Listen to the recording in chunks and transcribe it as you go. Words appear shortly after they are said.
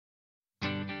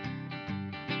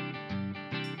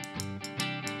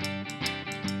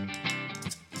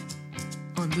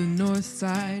On the north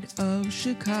side of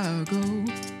Chicago,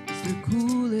 it's the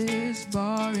coolest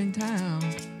bar in town.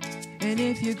 And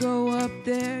if you go up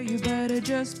there, you better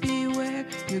just beware.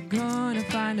 You're gonna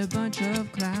find a bunch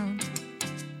of clowns.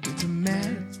 It's a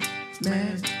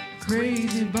mad,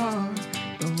 crazy bar.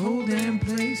 The whole damn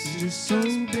place is just so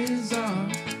bizarre,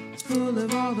 full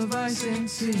of all the vice and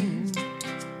sin.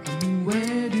 I mean,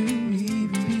 where do we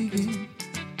even begin?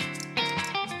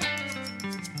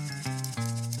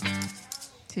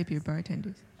 Tip your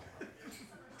bartenders.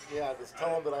 Yeah, just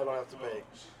tell them that I don't have to pay.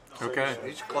 Okay.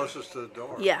 He's closest to the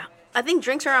door. Yeah. I think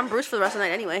drinks are on Bruce for the rest of the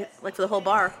night anyway, like for the whole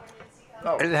bar.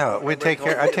 Oh, No, we take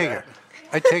care.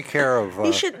 I take care of.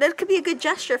 You should. That could be a good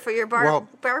gesture for your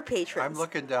bar patrons. I'm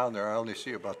looking down there. I only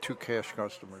see about 2 cash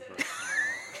customers.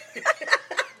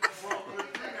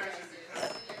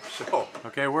 So.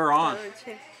 Okay, we're on.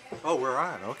 Oh, we're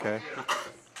on. Okay.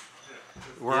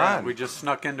 We're Yeah, on. we just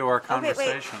snuck into our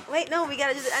conversation. Wait, no, we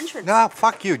gotta do the entrance. No,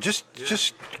 fuck you. Just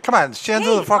come on. It's the end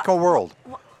of the fucking world.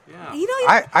 Yeah. You know,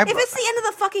 I'm- if it's the end of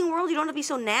the fucking world, you don't have to be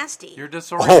so nasty. You're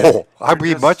disoriented. I'd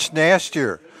be much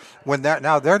nastier. When that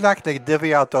now they're not going to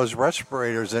divvy out those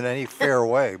respirators in any fair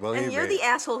way. Believe And you're me. the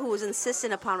asshole who was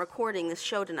insistent upon recording this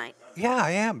show tonight. Yeah,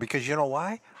 I am because you know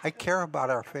why? I care about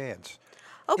our fans.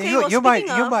 Okay, you, well, you might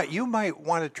speaking you might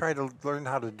want to try to learn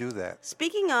how to do that.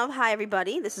 Speaking of, hi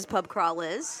everybody, this is Pub Crawl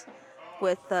Liz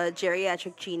with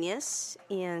Geriatric Genius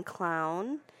and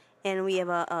Clown, and we have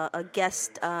a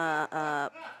guest.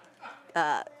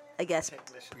 I guess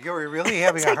You're really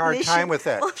having a hard time with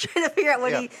that. Well, I'm trying to figure out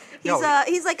what Yeah.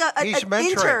 he's like an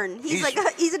mentoring. intern.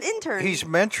 He's an intern. He's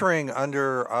mentoring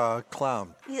under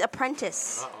Clown, He's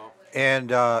apprentice.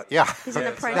 and yeah. He's an Yeah,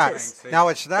 apprentice. Now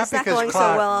it's not It's not because going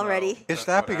Clown. so well already. It's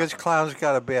not because Clown's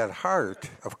got a bad heart.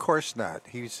 Of course not.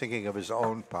 He's thinking of his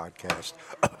own podcast.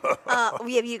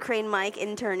 We have Ukraine Mike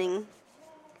interning,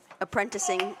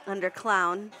 apprenticing under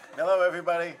Clown. hello,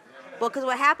 everybody. Well, because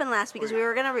what happened last week is we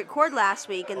were going to record last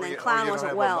week, and then Clown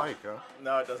wasn't well.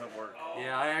 No, it doesn't work.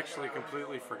 Yeah, I actually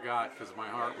completely forgot because my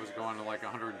heart was going to like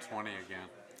 120 again.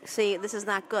 See, this is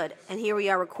not good. And here we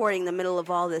are recording in the middle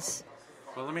of all this.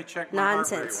 Well, let me check my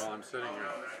heart rate Nonsense. while I'm sitting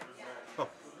here.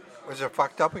 Was it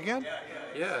fucked up again?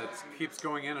 Yeah, it keeps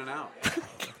going in and out.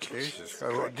 Jesus.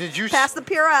 Did you Pass the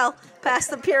Purell. Pass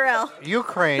the Purell.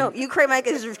 Ukraine? No, Ukraine Mike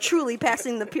is truly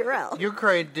passing the Purell.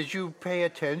 Ukraine, did you pay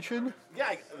attention?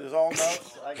 Yeah, there's all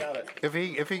notes. I got it.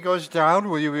 If he goes down,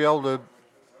 will you be able to?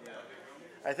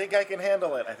 I think I can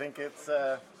handle it. I think it's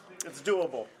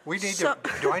doable. We need So-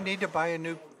 to. Do I need to buy a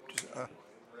new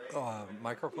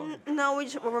microphone? No,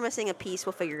 we're missing a piece.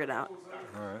 We'll figure it out.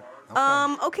 All right.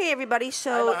 Okay, everybody. I So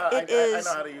know how, it I is.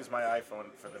 know how to use my iPhone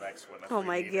for the next one. if Oh we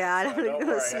my need it, God! so I'm don't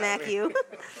gonna worry. smack you.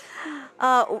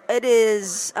 It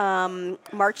is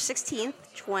March 16th,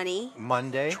 2020,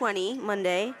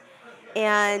 Monday.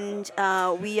 and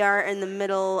we are in the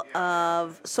middle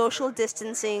of social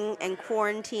distancing and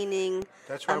quarantining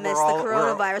That's why amidst we're all- the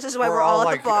coronavirus. This is why we're we're all all at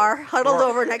like- the bar, huddled we're-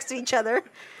 over next to each other.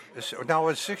 Now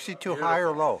is 62 high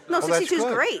or low? No, Oh, that's 62 is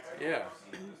good. great. Yeah,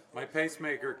 my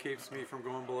pacemaker keeps me from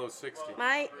going below 60,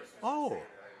 Oh,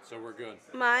 so we're good.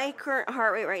 My current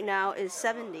heart rate right now is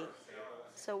 70,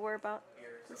 so we're about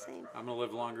the same. I'm gonna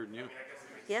live longer than you.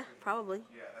 Yeah, probably.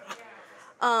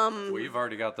 Well, you've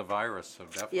already got the virus, so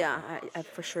definitely. Yeah, I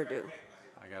for sure do.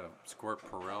 I got a squirt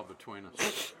Perel between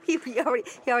us. He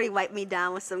already wiped me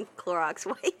down with some Clorox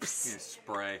wipes. You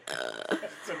spray.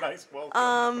 It's a nice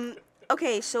welcome.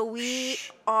 Okay, so we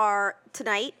are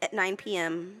tonight at 9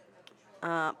 p.m.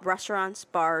 Restaurants,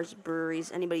 bars,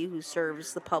 breweries, anybody who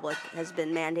serves the public has been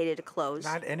mandated to close.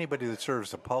 not anybody that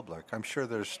serves the public. I'm sure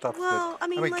there's stuff Well, that. I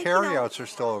mean, like, you carryouts are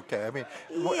still okay. I mean,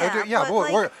 Yeah,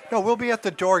 but, we'll be at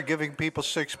the door giving people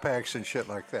 6-packs and shit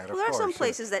like that. Well, of there are course. some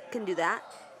places that can do that.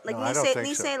 Like No, I don't think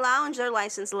Nice so. Lounge, their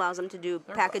license allows them to do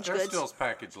packaged There's goods. still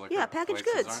packaged liquor. Yeah, packaged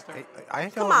places, goods. aren't there? I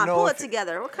don't Come on, know pull if it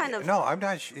together. What kind of? No, I'm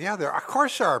not. Yeah, there. Of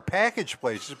course, there are package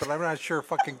places, but I'm not sure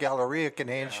fucking Galleria can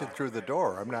hand shit through the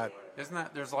door. I'm not. Isn't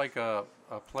that there's like a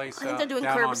place I think out they're doing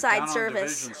down curbside down service.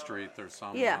 on Division Street. There's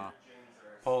some Yeah.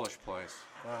 Polish place.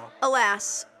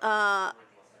 Alas,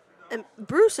 and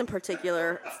Bruce in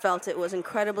particular felt it was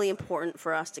incredibly important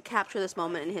for us to capture this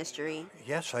moment in history,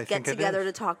 Yes, I get think together it to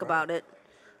is. talk about it.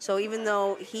 So even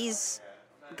though he's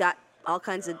got all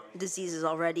kinds of diseases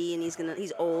already, and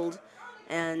he's old,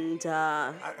 and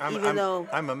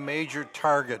I'm a major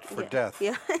target for death.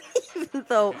 Yeah,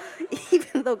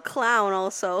 even though Clown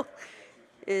also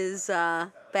is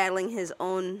battling his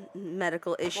own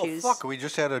medical Well, issues. fuck, we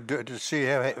just had to see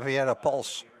if he had a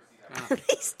pulse.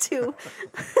 These two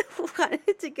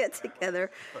wanted to get together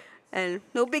and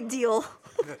no big deal.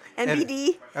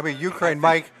 NBD. I mean, Ukraine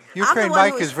Mike one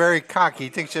Mike who is was- very cocky. He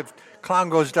thinks if Clown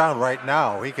goes down right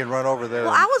now, he can run over there.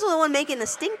 Well, I was the one making the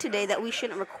stink today that we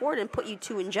shouldn't record and put you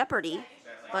two in jeopardy,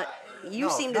 but you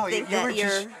seem to think that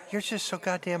you're just so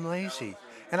goddamn lazy.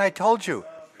 And I told you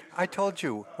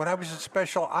when I was in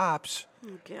special ops,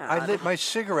 I God. lit my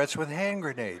cigarettes with hand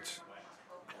grenades.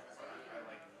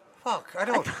 Fuck, I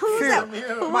don't. Who was,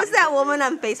 Here, who was that woman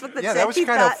on Facebook that Yeah, said that was she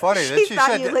kind of thought, funny. she She thought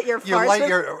said you lit your you farts light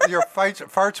with- your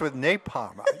farts with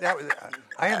napalm.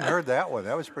 I hadn't heard that one.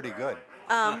 That was pretty good.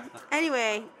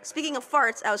 Anyway, speaking of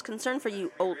farts, I was concerned for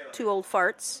you two old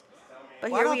farts.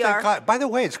 But Well, I here don't we think are. Clown, by the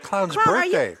way, it's Clown's Clown, are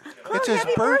you- birthday. Clown, It's his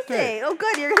happy birthday. Oh,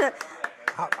 good. You're gonna.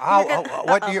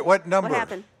 What number? What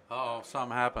happened? Oh,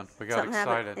 something happened. We got Something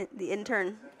excited. happened. The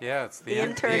intern. Yeah, it's The the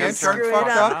intern The screwed intern it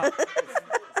fucked up. up.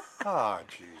 Oh,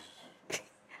 jeez.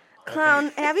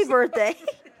 Clown, happy birthday.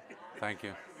 Thank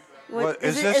you. What,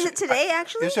 is it today,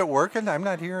 actually? Is it working? I'm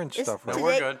not hearing Is stuff right. No,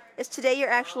 today, we're good. Is today your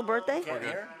actual birthday? We're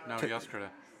good. No, yesterday.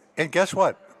 And guess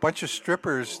what? A bunch of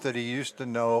strippers that he used to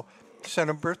know sent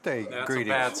him birthday That's greetings.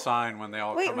 a bad sign when they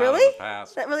all Wait, come out really? of the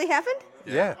past. That really happened?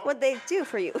 Yeah. What'd they do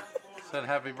for you? Said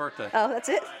happy birthday. Oh, that's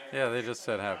it? Yeah, they just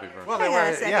said happy birthday. Well, Hang on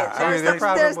a second. yeah, I There's- mean, they're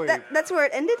there's- probably. that's where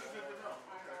it ended?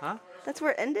 Huh? That's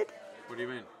where it ended? What do you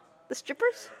mean? The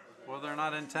strippers? Well, they're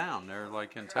not in town. They're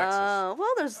like in Texas. Well,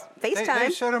 there's They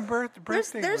FaceTime. sent him There's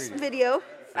birthday greetings. video.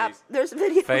 Face- There's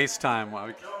video. FaceTime.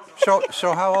 Well,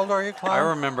 So how old are you, I Clown?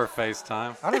 remember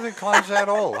FaceTime. I don't think Clown's that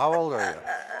old. How old are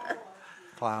you?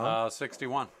 Clown?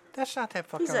 61. That's not that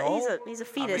fucking He's a, old. he's a, he's a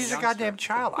fetus. He's a goddamn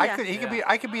child. Yeah.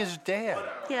 I could be his dad.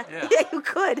 yeah. Yeah. Yeah, you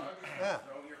could. Yeah,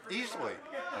 easily.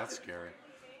 That's scary.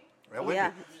 That would Yeah,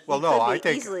 be. Well, he no, could I be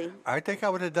think easily. I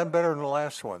would have done better than the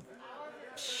last one,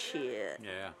 Shit.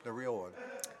 Yeah. the real one.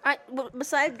 All right, well,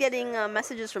 besides getting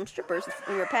messages from strippers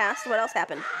in your past, what else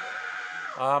happened?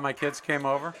 My kids came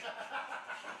over.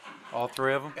 All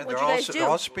three of them. And What'd they're you all guys do? they're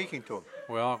all speaking to him.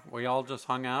 Well, we all just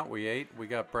hung out. We ate. We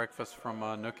got breakfast from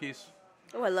Nookie's.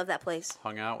 Oh, I love that place.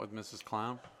 Hung out with Mrs.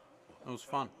 Clown. It was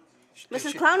fun.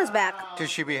 Mrs. Clown is back. Did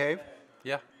she behave?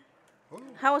 Yeah.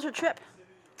 How was her trip?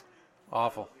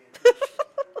 Awful.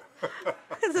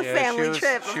 It's a Yeah, family she was,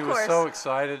 trip, She of was course. so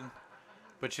excited,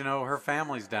 but you know her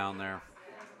family's down there,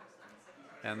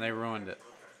 and they ruined it.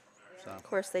 So Of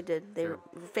course they did.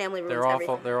 Family ruins they're awful.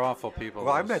 everything. They're awful people.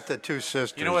 Well, I those- met the two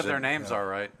sisters. You know what their and, names are,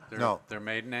 right? Their, No. Their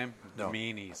maiden name? No. The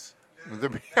Meanies.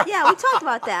 Yeah, we talked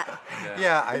about that.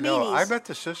 Yeah, I The know. I meanies. met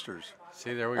the sisters.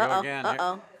 See, there we go Uh-oh, again.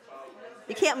 uh-oh.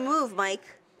 You can't move, Mike.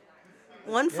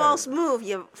 One false move,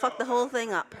 you fuck the whole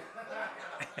thing up.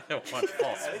 One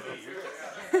false.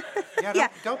 Yeah,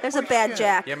 there's a push bad it.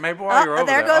 jack. Yeah, maybe while you're over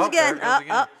there there. goes Oh, again. there it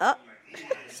goes again. Oh.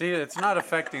 See, it's not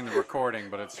affecting the recording,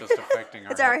 but it's just affecting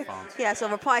our It's all right. headphones. Yeah, so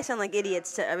we'll probably sound like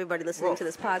idiots to everybody listening to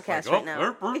this podcast Like, right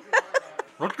now.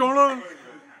 What's going on?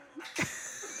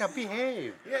 Yeah,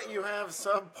 behave. Yeah, you have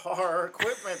subpar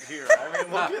equipment here. I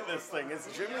mean, look at this thing. It's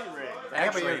Jimmy rigged.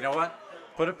 Actually, you know what?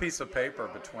 Put a piece of paper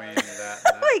between that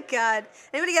Oh and that. my god.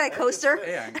 Anybody got a coaster?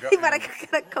 Yeah, and go- Anybody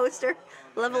got a coaster?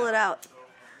 Level it out.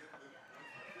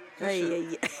 Ay,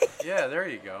 ay, ay. Yeah, there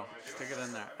you go. Stick it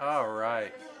in there. All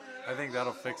right. I think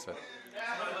that'll fix it.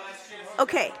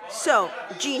 Okay, so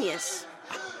genius.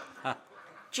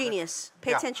 Genius.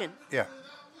 Pay Yeah. attention. Yeah.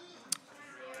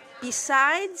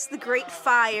 Besides the Great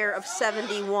Fire of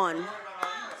 71,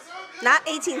 not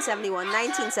 1871,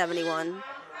 1971,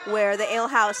 where the ale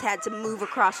house had to move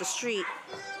across the street,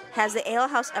 has the ale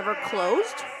house ever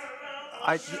closed?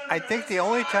 I think the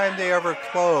only time they ever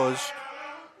closed.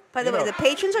 By the You way, know- the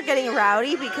patrons are getting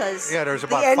rowdy because Yeah, there's the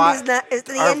about end five- is not,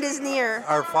 the our- end is near.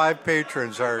 Our 5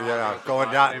 patrons are going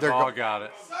down. They've They're all got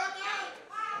it.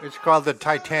 it's called the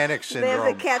Titanic They have the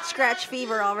syndrome. cat scratch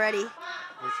fever already.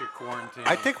 We should quarantine.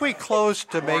 I think we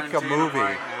closed to make a Quarantine movie.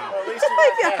 right now. Well, at least you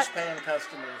my got God. cash paying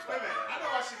customers.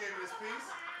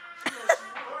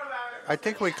 I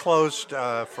think we closed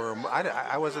for.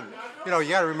 I wasn't. You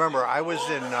got to remember, I was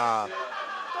in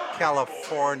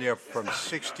California from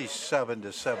 '67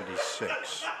 to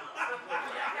 '76.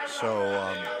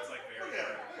 So,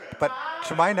 but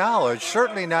to my knowledge,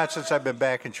 certainly not since I've been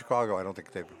back in Chicago. I don't think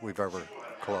we've ever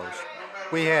closed.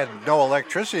 We had no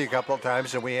electricity a couple of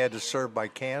times, and we had to serve by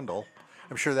candle.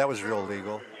 I'm sure that was real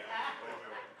legal.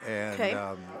 And Okay.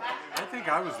 I think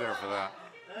I was there for that.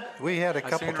 we had a I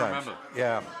couple seem to times. remember.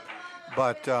 Yeah,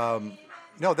 but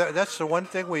no, that's the one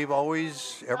thing we've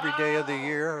always every day of the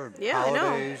year, Yeah, I know.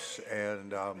 holidays,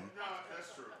 and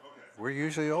we're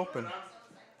usually open.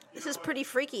 This is pretty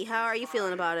freaky. How are you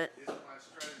feeling about it?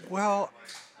 Well,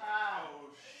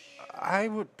 I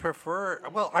would prefer.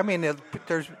 Well, I mean,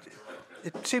 there's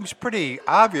it seems pretty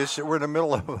obvious that we're in the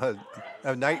middle of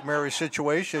a nightmarish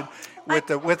situation with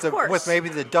maybe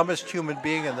the dumbest human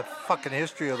being in the fucking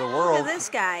history of the Look world at this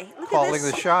guy. Look calling at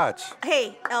this. the shots.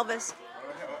 Hey, Elvis.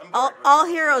 All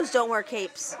heroes don't wear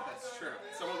capes. That's true.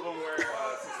 Some of them wear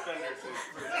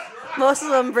suspenders. Most of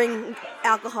them bring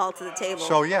alcohol to the table.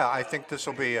 So yeah, I think this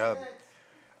will be.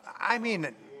 I mean,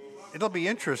 it'll be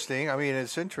interesting. I mean,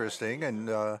 it's interesting, and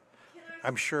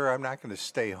I'm sure I'm not going to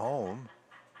stay home.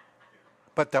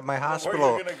 But that my hospital.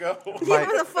 Where are you gonna go? Yeah,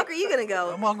 where the fuck are you gonna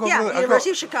go? I'll go yeah, to the- I'll University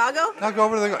go- of Chicago. I'll go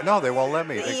over to the. No, they won't let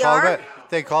me. The They ER?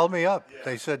 They called me up.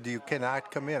 They said you cannot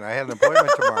come in. I had an appointment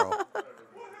tomorrow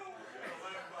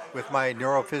with my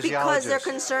neurophysiologist. Because they're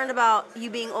concerned about you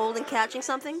being old and catching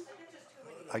something,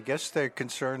 I guess they're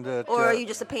concerned that. or are you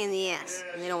just a pain in the ass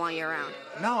and they don't want you around?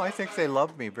 No, I think they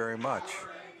love me very much.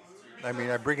 I mean,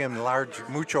 I bring in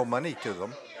mucho money to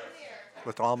them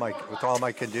with all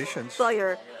my conditions. So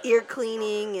your ear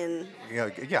cleaning and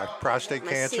Yeah, prostate Myasthenia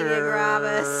cancer,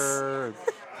 gravis.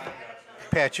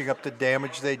 patching up the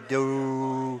damage they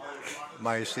do,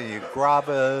 myasthenia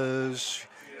gravis,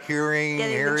 hearing.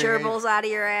 getting the gerbils out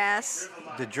of your ass.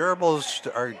 The gerbils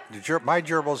are my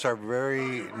gerbils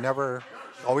are never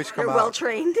always come You're out. well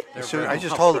trained. As soon- very I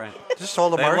just well hold trained. a They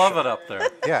marshmallow. love it up there.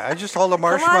 Yeah, I just hold a Come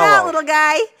marshmallow. on out, little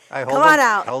guy. I Come on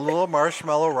out. Hold a little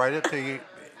marshmallow right at the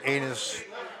anus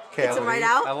cavity. Gets him right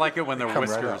out. I like it when their Come right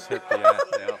whiskers up. hit the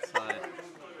outside.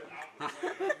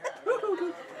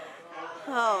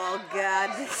 Oh God.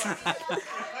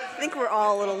 I think we're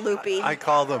all a little loopy. I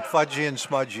call them fudgy and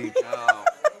smudgy.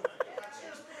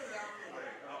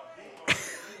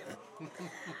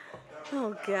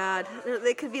 Oh God.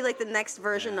 They could be like the next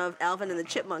version of Alvin and the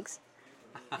Chipmunks.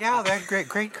 Yeah, that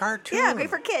great cartoon. Yeah, great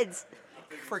for kids.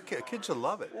 Kids will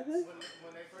love it.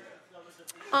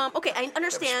 Okay, I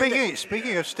understand. that-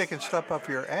 Speaking of sticking stuff up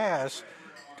your ass,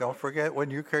 don't forget when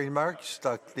Ukraine Mark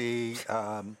stuck the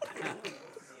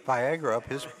Viagra up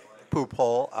his poop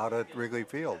hole out at Wrigley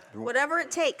Field Whatever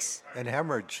it takes. and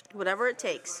hemorrhaged. Whatever it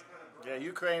takes. Yeah,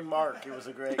 Ukraine Mark. He was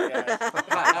a great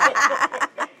guy.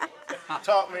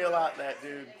 Taught me a lot, that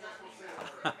dude.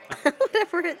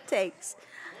 Whatever it takes.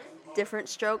 Different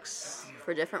strokes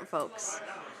for different folks.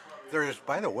 There's,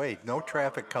 by the way, no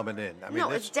traffic coming in. I mean,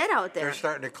 No, it's dead out there. They're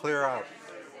starting to clear out,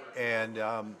 and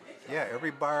yeah,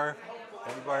 every bar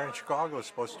in Chicago is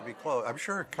supposed to be closed. I'm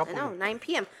sure a I couple. know, 9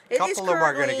 p.m. Couple It is of them are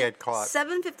gonna currently get caught.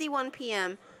 7:51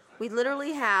 p.m. We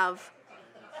literally have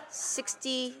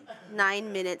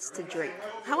 69 minutes to drink.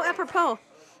 How apropos.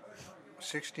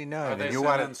 69. Are they and you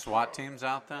sending want SWAT teams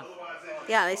out then?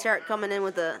 Yeah, they start coming in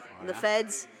with the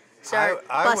feds. Start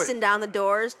I would- busting down the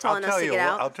doors, telling us to get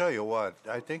out. I'll tell you what.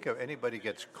 I think if anybody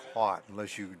gets caught,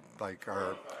 unless you like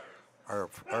are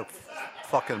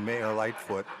fucking Mayor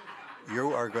Lightfoot,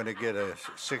 you are going to get a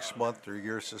 6-month or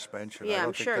year suspension. Yeah, I don't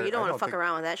I'm think sure. they're- You don't I wanna fuck think-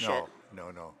 around with that shit.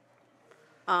 No.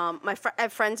 I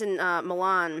have friends in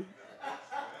Milan,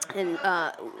 and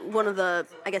one of the,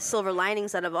 I guess, silver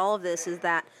linings out of all of this is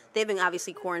that they've been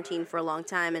obviously quarantined for a long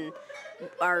time, and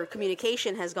our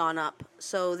communication has gone up.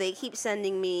 So they keep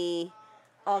sending me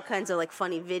all kinds of like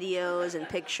funny videos and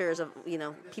pictures of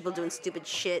people doing stupid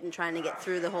shit and trying to get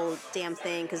through the whole damn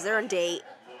thing because they're on day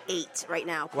 8 right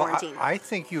now, Well, quarantine. I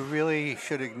think you really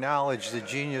should acknowledge the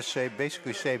genius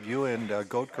basically saved you and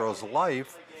Goat Girl's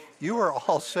life. You were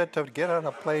all set to get on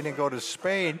a plane and go to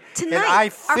Spain. Tonight, and I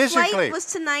our physically, flight was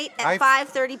tonight I- at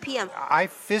 5:30 p.m. I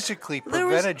physically There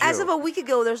was, prevented as you. of a week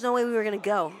ago, there's no way we were gonna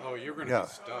go. Oh, you're going to Yeah.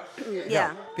 be stuck.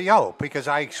 Yeah. Because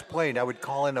I explained I would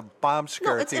call in a bomb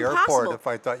scare at it's the impossible. airport if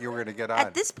I thought you were going to get on.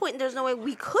 At this point, there's no way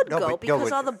we could No, go but- because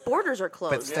but- all the borders are but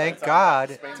closed. thank it's on- God.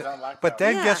 Spain's on lockdown. But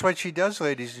then Yeah. guess what she does,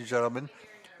 ladies and gentlemen?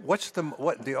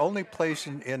 The only place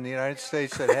in the United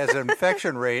States that has an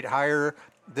infection rate higher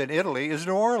than Italy is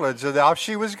New Orleans, and off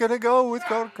she was going to go with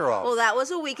Goat Girl. Well, that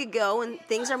was a week ago, and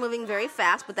things are moving very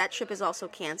fast. But that trip is also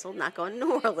canceled. Not going to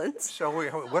New Orleans. So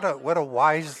what a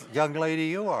wise young lady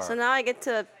you are. So now I get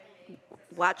to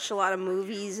watch a lot of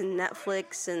movies and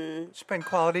Netflix and Spend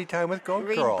quality time with Goat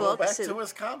read Girl. books. Back to and,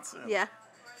 Wisconsin. yeah,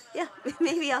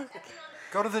 maybe I'll.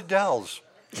 Go to the Dells.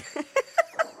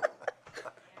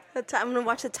 I'm gonna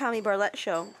watch the Tommy Barlett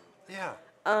show. Yeah.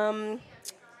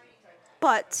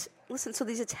 But listen, so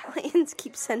these Italians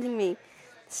keep sending me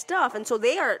stuff, and so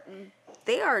they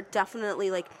are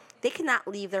definitely like they cannot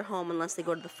leave their home unless they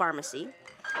go to the pharmacy.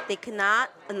 They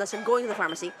cannot unless they're going to the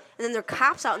pharmacy, and then there are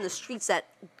cops out in the streets that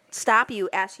stop you,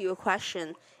 ask you a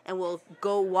question, and will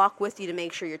go walk with you to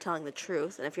make sure you're telling the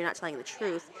truth. And if you're not telling the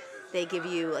truth, they give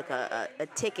you like a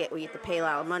ticket where you have to pay a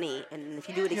lot of money, and if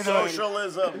you do it again,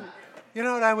 Socialism. You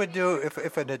know what I would do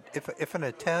if an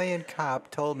Italian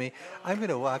cop told me I'm going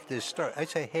to walk this store? I'd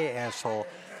say, hey, asshole,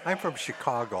 I'm from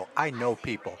Chicago. I know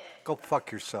people. Go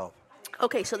fuck yourself.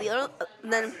 Okay, so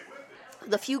then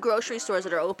the few grocery stores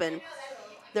that are open,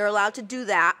 they're allowed to do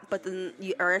that, but then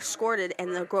you are escorted,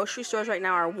 and the grocery stores right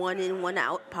now are 1 in, 1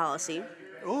 out policy.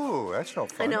 Ooh, that's no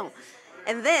fun. I know.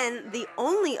 And then the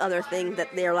only other thing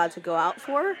that they're allowed to go out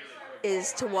for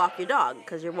is to walk your dog,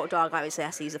 because your dog obviously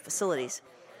has to use the facilities.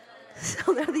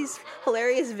 So there are these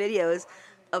hilarious videos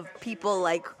of people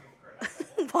like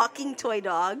walking toy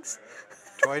dogs.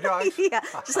 Toy dogs? Yeah,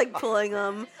 just like pulling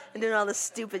them and doing all this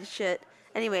stupid shit.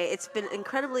 Anyway, it's been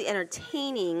incredibly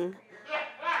entertaining.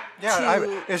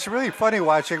 Yeah, it's really funny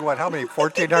watching how many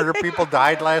 1,400 people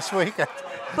died last week.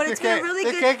 But it's been really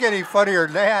good. It can't get any funnier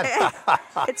than that.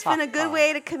 It's been a good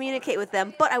way to communicate with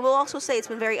them. But I will also say it's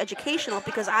been very educational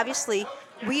because obviously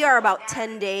we are about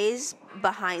 10 days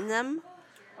behind them.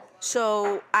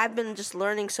 So I've been just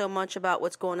learning so much about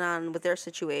what's going on with their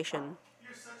situation.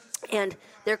 And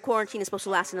their quarantine is supposed to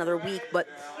last another week, but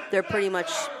they've pretty much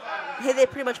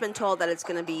been told that it's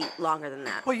going to be longer than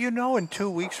that. Well, in 2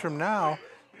 weeks from now,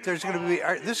 this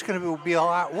is going to be a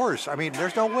lot worse. I mean,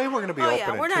 there's no way we're going to be open.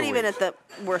 Yeah, we're not even at the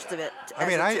worst of it. I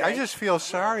mean, I just feel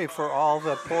sorry for all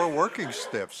the poor working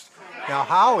stiffs. Now,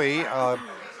 Howie,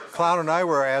 Clown and I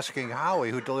were asking Howie,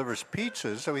 who delivers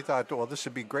pizzas, so we thought, well, this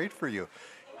would be great for you.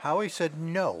 Howie said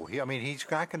no. He's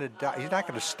not going to die. He's not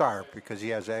going to starve because he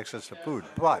has access to food.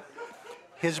 But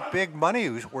his big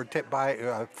money were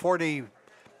by 40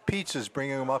 pizzas,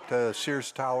 bringing him up to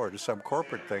Sears Tower to some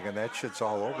corporate thing, and that shit's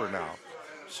all over now.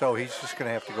 So he's just going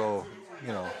to have to go,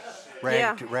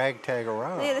 ragtag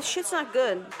around. Yeah, this shit's not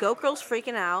good. Go Girl's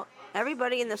freaking out.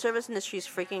 Everybody in the service industry is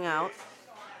freaking out.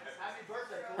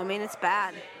 I mean, it's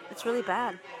bad. It's really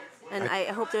bad. And I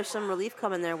hope there's some relief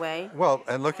coming their way. Well,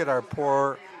 and look at our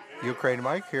poor Ukraine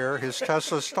Mike here. His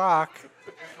Tesla stock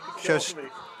just...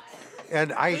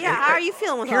 And how are you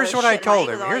feeling with here's all what this I told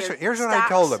shit, him. Mike, Here's what I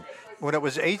told him. When it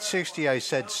was 860, I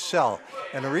said sell.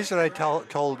 And the reason I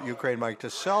told Ukraine Mike to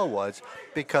sell was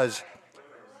because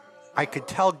I could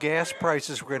tell gas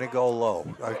prices were going to go low.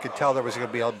 I could tell there was going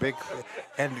to be a big...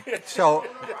 And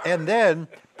then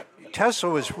Tesla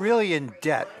was really in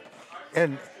debt.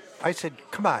 And I said,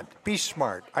 come on, be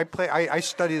smart. I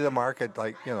study the market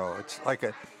it's like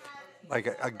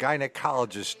a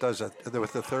gynecologist does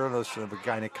with the thoroughness of a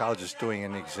gynecologist doing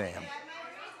an exam.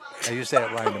 I use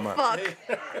that line tomorrow. Fuck.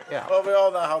 Yeah. Well, we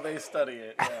all know how they study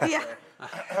it. Yeah.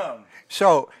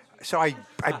 So I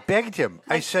begged him.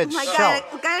 I said, My sell.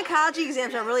 gynecology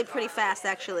exams are really pretty fast,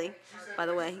 actually, by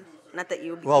the way. Not that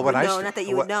you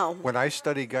would know. When I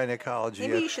studied gynecology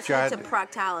Maybe you should study some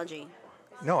proctology.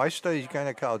 No, I studied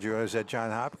gynecology when I was at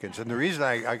Johns Hopkins, and the reason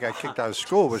I got kicked out of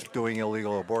school was doing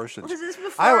illegal abortions. Was this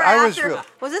before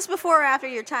Was this before or after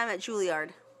your time at Juilliard?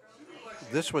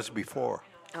 This was before.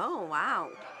 Oh, wow.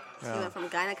 So you went from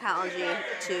gynecology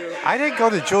to... I didn't go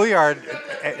to Juilliard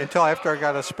until after I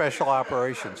got a special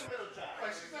operations.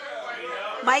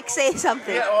 Mike, say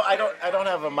something. Yeah, well, I don't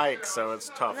have a mic, so it's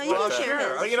tough. No, you can share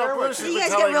his. But Bruce has You been guys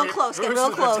telling get real me- close. Get Bruce real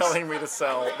has been close. telling me to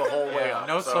sell the whole way up.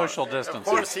 No so social Of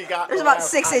distancing. course, he got. There's the about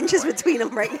last 6 time. inches between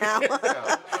them right now.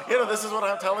 This is what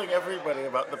I'm telling everybody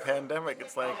about the pandemic.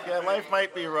 It's like, yeah, life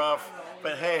might be rough,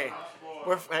 but hey,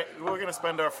 we're gonna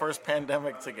spend our first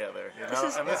pandemic together,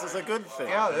 this is a good thing.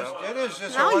 Yeah, it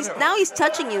is. Now he's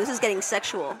touching you. This is getting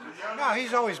sexual. No,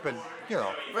 he's always been,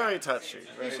 Very touchy.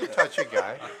 he's a touchy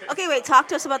guy. Okay, wait. Talk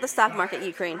to us about the stock market in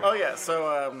Ukraine. Oh yeah,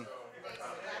 so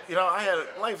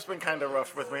life's been kind of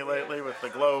rough with me lately, with the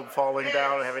globe falling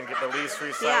down and having to get the lease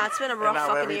resigned. Yeah, it's been a rough and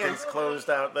now fucking year. everything's closed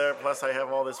out there. Plus, I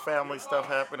have all this family stuff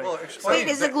happening. Well, explain. Wait,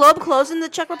 is the globe closed in the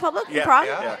Czech Republic? In Yeah, Prague?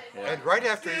 yeah. And right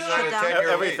after he signed a down. 10-year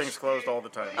Everything's lease. closed all the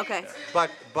time. Okay. Yeah.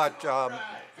 But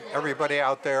everybody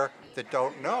out there that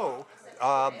don't know,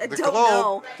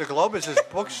 the Globe is this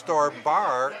bookstore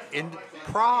bar in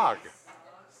Prague.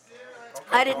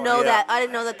 I didn't know Yeah. that. I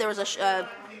didn't know that there was a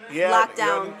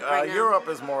lockdown right now. Europe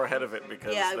is more ahead of it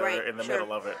because Yeah, they're right, in the sure.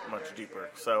 middle of it, much deeper.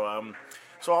 So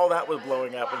all that was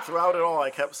blowing up, and throughout it all, I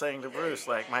kept saying to Bruce,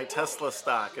 like, my Tesla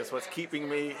stock is what's keeping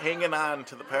me hanging on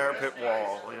to the parapet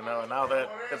wall, And now that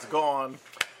it's gone,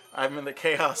 I'm in the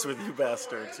chaos with you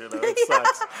bastards. It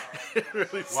sucks. It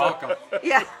really sucks. Welcome.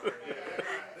 Yeah.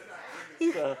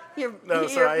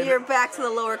 You're back to the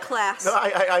lower class. No,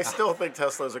 I still think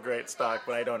Tesla's a great stock,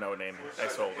 but I don't own any. I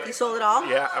sold it. You sold it all?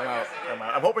 Yeah, I'm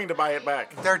out. I'm hoping to buy it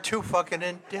back. They're too fucking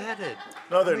indebted.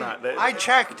 No, they're not. I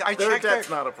checked. Their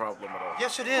debt's not a problem at all.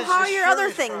 Yes, it is. How are It's your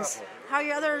other serious things? problem. How are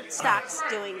your other stocks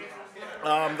doing?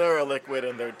 They're illiquid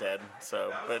and they're dead.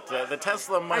 So, but the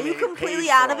Tesla Are money. you completely pays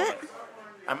out for of all it? that.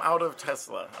 I'm out of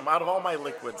Tesla. I'm out of all my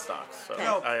liquid stocks, so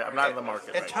Okay. I'm not in the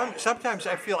market At right now. times, sometimes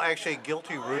I feel actually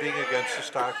guilty rooting against the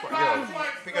stock,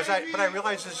 because I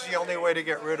realize this is the only way to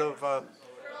get rid of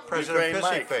President Ukraine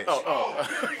Mike. Pussyface.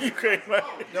 Oh, Ukraine Mike.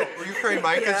 No, Ukraine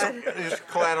Mike is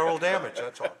collateral damage.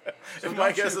 That's all. If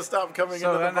Mike has to stop coming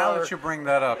So into the now bar. that you bring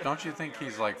that up, don't you think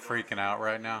he's like freaking out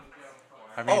right now?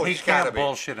 I mean, Oh, he he's gotta can't be.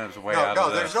 bullshit his way No, out no,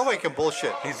 of there's this. no way he can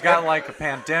bullshit. He's got like a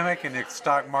pandemic and the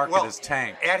stock market is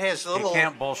tanked. At his little, He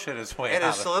can't bullshit his way at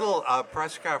out his of it. little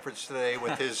press conference today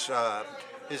with his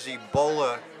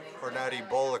Ebola or not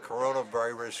Ebola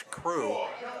coronavirus crew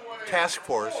task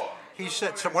force, he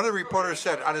said. So one of the reporters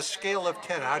said, on a scale of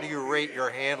 10, how do you rate your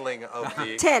handling of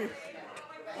the 10.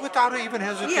 without even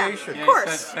hesitation? Of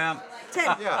course. He said 10.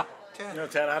 10. Yeah, 10.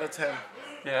 10 out of 10.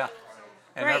 Yeah.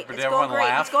 And Great. did It's everyone going great.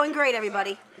 laugh? It's going great,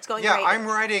 everybody. It's going Yeah, great. I'm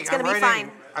writing. It's going I'm to be writing,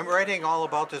 fine. I'm writing all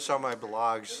about this on my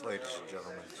blogs, ladies and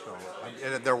gentlemen. So,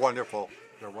 and they're wonderful.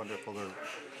 They're wonderful. They're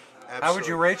absolutely How would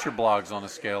you rate your blogs on a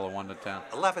scale of 1 to 10?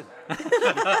 11.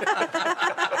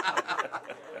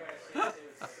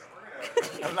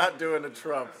 I'm not doing a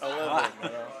Trump. 11. You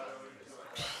know?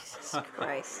 Jesus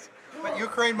Christ. But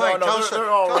Ukraine, Mike, no, tell us, they're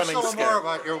all tell us a running little more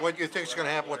scared. about what you think is going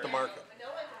to happen with the market.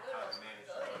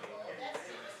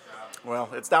 Well,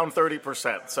 it's down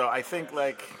 30%. So I think,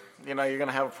 like, you're going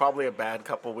to have probably a bad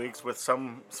couple weeks with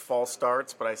some false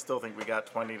starts, but I still think we got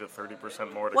 20 to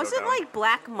 30% more to Was go it down. like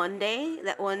Black Monday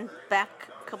that one back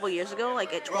a couple years ago,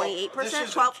 like at 28%? This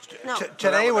is- 12? No.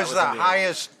 Today that was was the in the-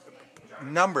 highest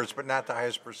numbers, but not the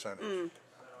highest percentage.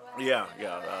 Yeah,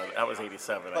 that was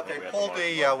 87. But I they think we had pulled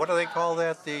the the what do they call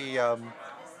that? The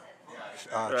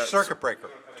circuit breaker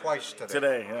twice today.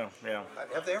 today, yeah.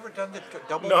 Have they ever done the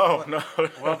double? No.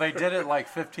 Well, they did it like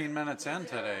 15 minutes in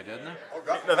today, didn't they?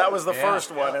 No, that was the Yeah.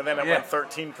 first one, and then it Yeah. went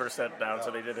 13% down,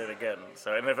 so they did it again.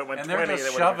 So, and if it went And 20, they're they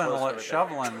just would have been closer to the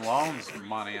shoveling loans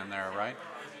money in there, right?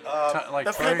 Like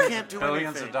the Fed 30 can't do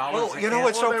billions anything. of dollars. Well, they you know can't-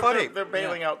 what's so Well, funny? They're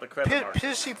bailing out the credit market.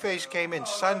 Pussyface came in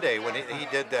Sunday when he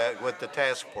did that with the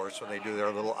task force when they do their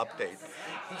little update.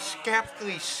 He's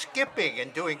scapically skipping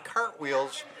and doing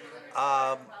cartwheels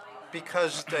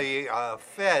because the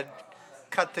Fed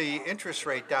cut the interest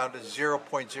rate down to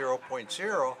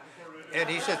 0.0.0. And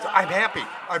he says, I'm happy.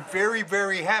 I'm very,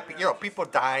 very happy. You know, people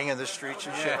dying in the streets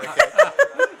and shit like that.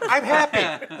 I'm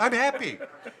happy. I'm happy.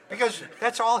 Because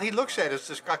that's all he looks at is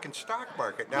this fucking stock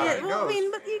market. Now Yeah, he well, knows. I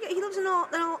mean, but he lives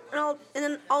in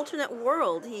an alternate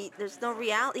world. There's no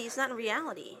reality. He's not in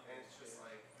reality.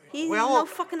 He has Well, no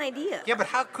fucking idea. Yeah, but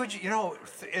how could you know,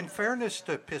 in fairness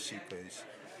to Pussyface,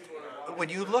 when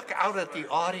you look out at the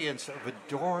audience of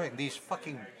adoring these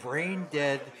fucking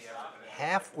brain-dead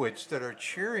half-wits that are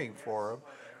cheering for him,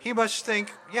 he must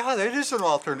think, yeah, that is an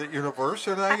alternate universe,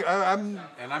 and I'm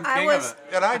And I'm I king was- of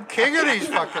it. and I'm king of these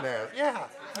fucking ass. Yeah.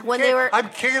 I'm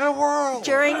king of the world.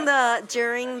 During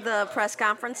the press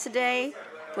conference today,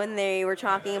 when they were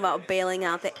talking about bailing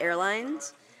out the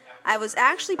airlines, I was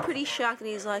actually pretty shocked that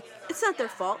he's like, it's not their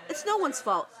fault. It's no one's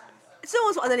fault. It's no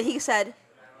one's fault. And then he said,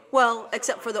 well,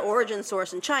 except for the origin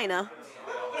source in China.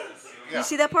 You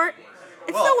see that part?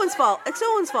 It's Well- no one's fault. It's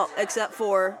no one's fault except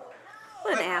for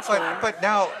what an asshole. But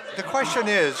now the question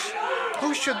is,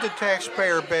 who should the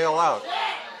taxpayer bail out?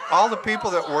 All the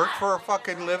people that work for a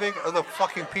fucking living, or the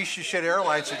fucking piece of shit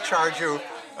airlines that charge you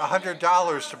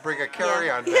 $100 to bring a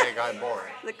carry-on Yeah. bag on board?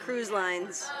 The cruise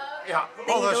lines. Yeah,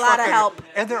 They all need a those lot of fucking- help.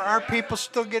 And there are people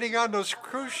still getting on those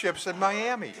cruise ships in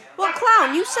Miami. Well,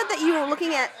 Clown, you said that you were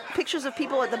looking at pictures of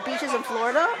people at the beaches in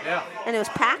Florida. Yeah. And it was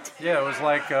packed. Yeah, it was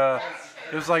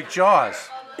like Jaws.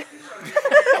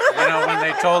 You know, when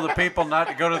they told the people not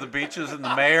to go to the beaches, and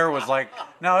the mayor was like,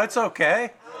 "No, it's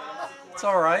okay, it's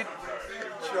all right."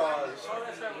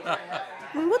 I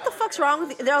mean, what the fuck's wrong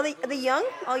with you? Are they young?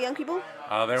 All young people?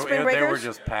 Spring They were breakers?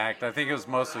 just packed. I think it was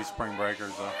mostly spring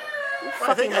breakers, though.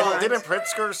 I think, morons. didn't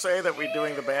Pritzker say that we're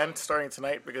doing the band starting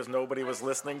tonight because nobody was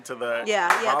listening to the Yeah,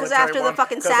 'cause voluntary after the one?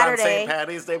 fucking 'Cause on Saturday- St.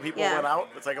 Patty's Day, people Yeah. went out.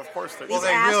 It's like, of course. Well, These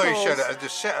they really assholes. should. Did you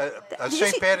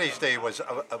St. see- Patty's Day was.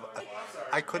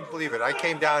 I couldn't believe it. I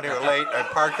came down here late. I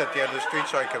parked at the end of the street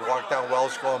so I could walk down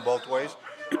Wells going both ways,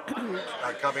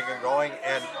 coming and going.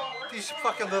 And these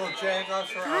fucking little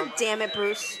jagoffs are out. God damn it,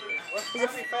 Bruce. Is it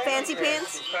fancy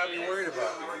pants? He's probably worried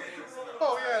about me.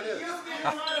 Oh, yeah, it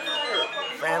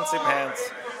is. Fancy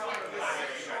pants.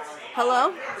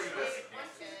 Hello?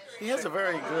 He has a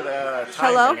very good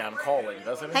Hello? timing on calling,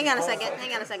 doesn't he? Hang on a Calls second. all-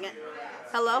 Hang on a second.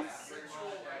 Hello?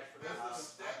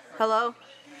 Hello?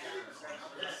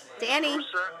 Danny?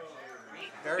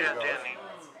 There you go. Danny.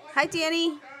 Hi,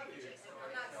 Danny.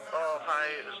 Oh, hi.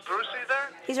 Is Brucey there?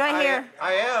 He's right here.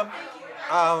 I am.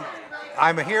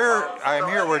 I'm here.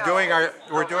 We're doing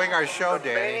our show, The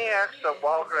Danny. maniacs of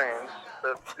Walgreens,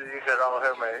 if you can all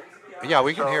hear me. Yeah,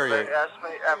 we can hear They you. ask me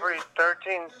every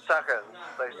 13 seconds,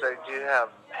 they say, do you have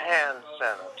hand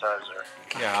sanitizer?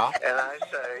 Yeah. And I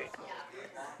say,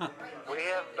 we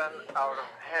have been out of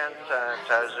hand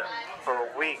sanitizer for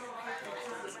a week.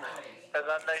 And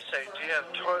then they say, do you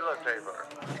have toilet paper?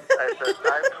 I said,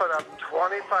 I put up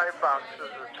 25 boxes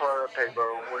of toilet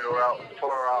paper when we were out 4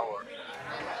 hours.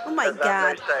 Oh my And then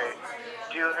God. they say,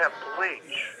 do you have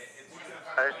bleach?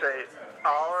 I say,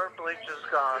 all our bleach is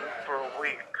gone for a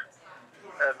week.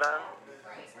 And then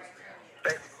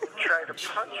they try to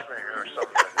punch me or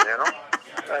something, you know?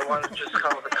 I want to just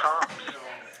call the cops.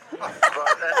 But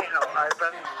anyhow, I've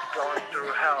been going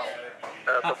through hell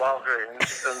at the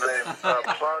Walgreens, and they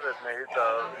applauded me.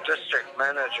 The district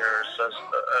manager says,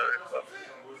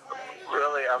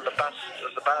 really, I'm the best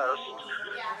of the best.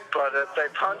 But if they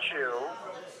punch you,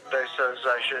 they says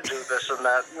I should do this and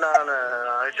that. No.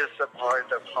 I just avoid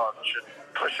the punch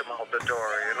and push them out the door,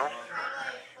 you know?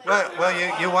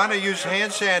 Well, you want to use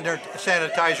hand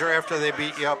sanitizer after they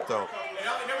beat you up, though.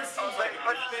 They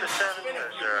pushed the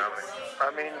sanitizer on me. I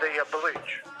mean, the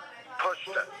bleach. Pushed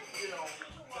it.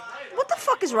 What the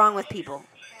fuck is wrong with people?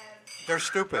 They're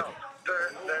stupid.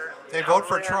 They're They vote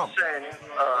for totally Trump. Insane,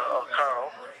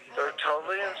 Carl. They're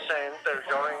totally insane. They're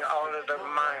going out of their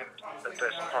mind at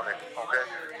this point. Okay.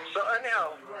 So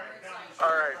anyhow, all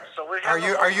right. So we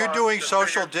have Are you doing to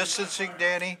social figure- distancing,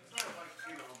 Danny?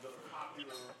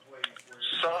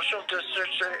 Social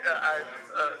distancing? I've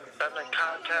been in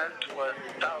contact with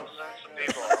thousands of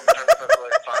people. I'm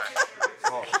perfectly fine.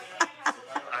 Oh.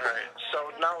 All right. So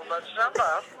now let's not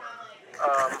laugh.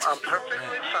 I'm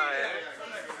perfectly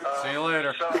fine. See you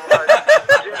later. So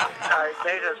I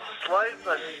made a slight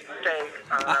mistake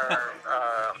on our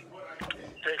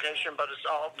vacation, but it's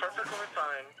all perfectly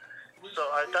fine. So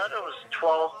I thought it was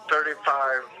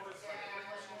 12:35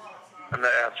 in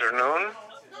the afternoon.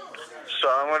 So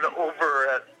I'm going to Uber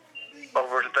it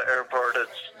over to the airport.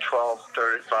 It's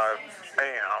 12:35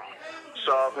 a.m.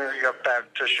 So I'm going to get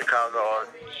back to Chicago at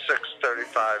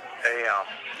 6:35 a.m.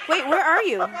 Wait, where are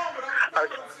you? I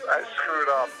screwed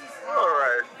up. All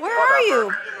right. Where are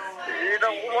you? You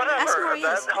know, whatever. Ask him where he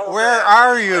is. That whole Where day,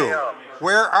 are you? yeah.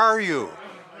 Where are you?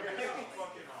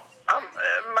 I'm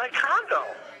in my condo.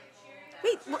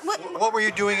 Wait, what? What were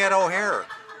you doing at O'Hare?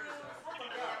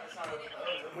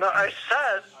 No, I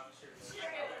said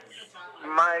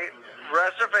my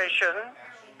reservation.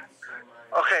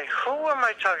 Okay, who am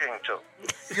I talking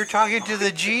to? You're talking to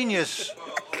the genius.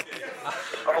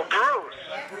 Oh, Bruce.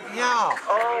 Yeah.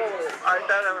 Oh, I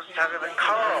thought I was talking to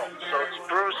Carl. So it's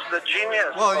Bruce the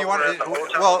genius. Well, you want over at the to?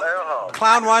 Hotel Air House.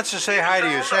 Clown wants to say hi to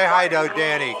you. Say hi to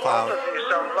Danny, Clown.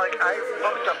 So, like, I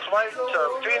booked a flight to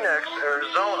Phoenix,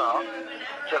 Arizona,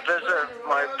 to visit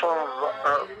my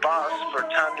former boss for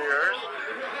 10 years,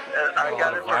 and I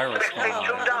got it for virus going on.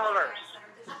 $62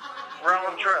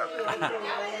 round trip.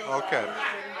 Okay.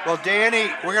 Well, Danny,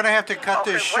 we're gonna have to cut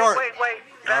Okay, this short. Wait.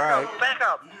 All right. Back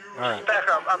up. All right. Back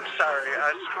up. I'm sorry.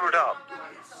 I screwed up.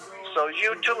 So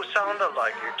you two sound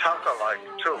alike. You talk alike,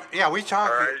 too. Yeah, we talk.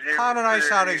 All right, you- Clown and I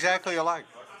sound you- exactly alike.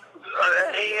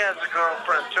 He has a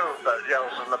girlfriend, too, that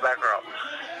yells in the background.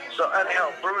 So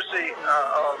anyhow, Brucey,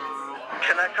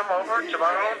 can I come over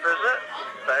tomorrow and visit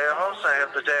the Air House? I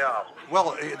have the day off.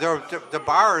 Well, the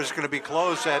bar is going to be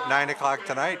closed at 9 o'clock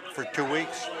tonight for 2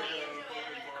 weeks.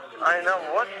 I know.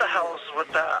 What the hell's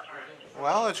with that?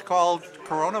 Well, it's called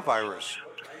coronavirus.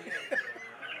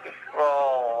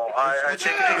 Oh, I It's-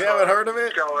 think it's- You haven't heard of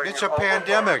it? going It's a overboard.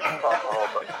 pandemic.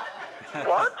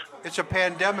 What? It's a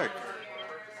pandemic.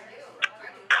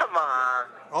 Come on.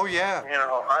 Oh, yeah. You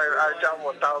know, I dealt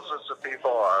with thousands of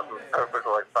people. I'm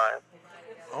perfectly fine.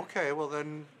 Okay, well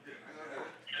then,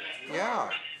 yeah,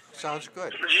 sounds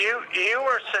good. You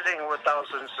were sitting with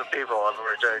thousands of people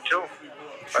every day, too.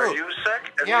 True. Are you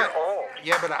sick? And Yeah, you're old.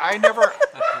 yeah, but I never,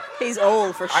 He's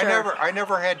old for sure. I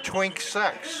never had twink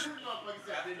sex,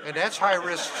 and that's high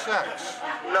risk sex.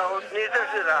 No, neither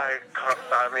did I.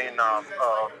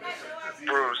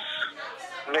 Bruce.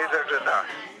 Neither did I.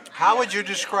 How would you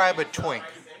describe a twink?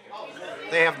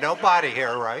 They have no body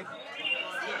hair, right?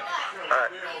 All right.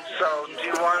 So, do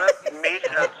you want to meet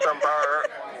at some bar?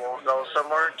 We'll go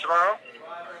somewhere tomorrow.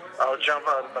 I'll jump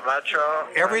on the metro.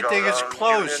 and Everything go is to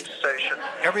closed. Union Station.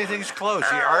 Everything's closed.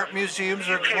 The art museums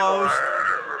are People closed.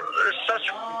 They're such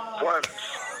wimps.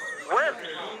 Wimps.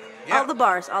 Yeah, All the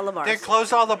bars. they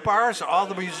closed all the bars, all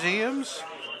the museums,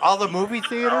 all the movie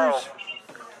theaters,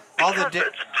 all the. Because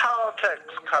it's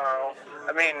politics, Carl.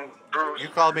 I mean, Bruce. You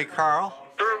called me Carl.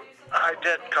 Bruce. I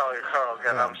did call you Carl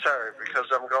again. Yeah. I'm sorry because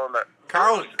I'm going to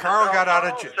Carl got out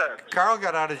of Politics. Carl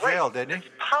got out of jail, Wait, didn't he?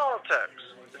 It's politics.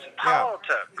 It's Yeah.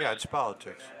 politics. Yeah, it's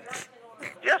politics.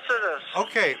 Yes, it is.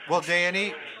 Okay, well,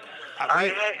 Danny,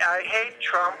 I hate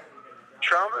Trump.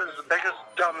 Trump is the biggest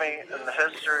dummy in the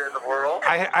history of the world.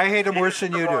 I hate him worse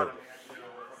than He's you the do. one-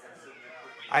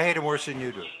 I hate him worse than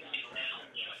you do.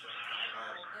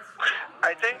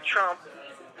 I think Trump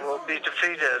will be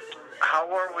defeated. How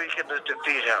are we going to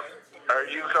defeat him? Are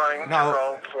you going to No,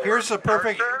 go for here's the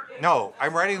perfect. Mercer? No,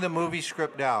 I'm writing the movie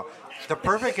script now. The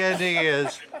perfect ending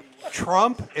is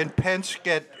Trump and Pence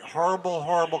get horrible,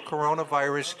 horrible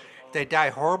coronavirus. They die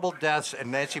horrible deaths,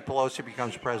 and Nancy Pelosi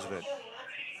becomes president.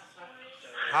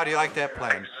 How do you like that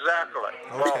plan? Exactly.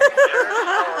 Well, Okay. here's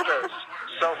how it is.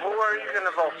 So who are you going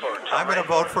to vote for? I'm going to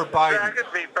vote for That Biden.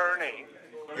 could be Bernie.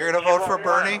 You're going to He vote for won't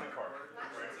Bernie? win.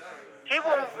 He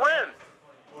won't win.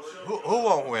 Who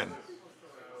won't win?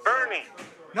 Bernie.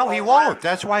 No, he won't.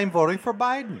 That's why I'm voting for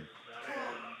Biden.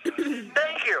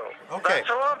 Thank you. Okay. That's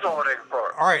who I'm voting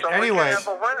for. All right, So anyway. we can have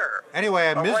a winner. Anyway,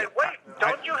 I Oh, miss. wait.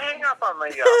 Don't you hang up on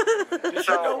me yet.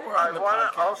 So we're I on the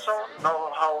want to podcast. also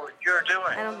know how you're doing.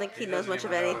 I don't think he knows much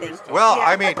of anything. Well, Yeah.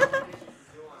 I mean,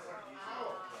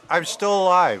 I'm still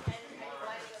alive.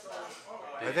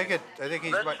 I think he's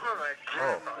That's my. what my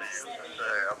grandma used to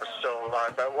say. I was still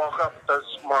alive. I woke up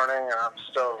this morning and I'm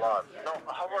still alive. No,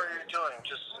 how are you doing,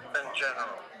 just in general?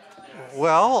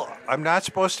 Well, I'm not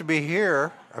supposed to be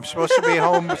here. I'm supposed to be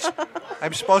home.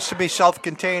 I'm supposed to be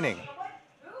self-containing.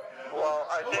 Well,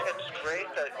 I think it's great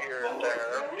that you're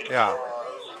there because Yeah.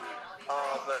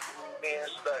 that means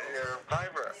that you're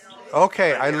vibrant.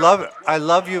 Okay, I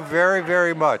love you very,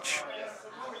 very much.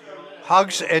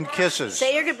 Hugs and kisses.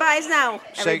 Say your goodbyes now,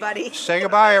 everybody. Say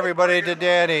goodbye, everybody, to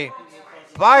Danny.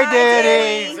 Bye,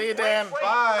 Danny. See you, Dan.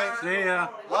 Bye. See ya.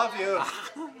 Love you.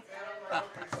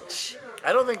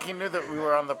 I don't think he knew that we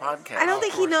were on the podcast. I don't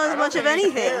think he knows much of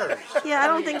anything. Yeah, I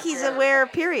don't think he's aware,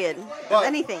 period, of But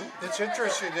anything. It's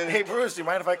interesting that Hey Bruce, do you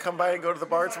mind if I come by and go to the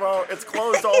bar tomorrow? It's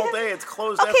closed all day. It's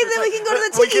closed. Okay, after then we 10. can go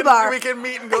to the We tiki can- bar. We can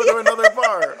meet and go to another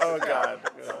bar. Oh God.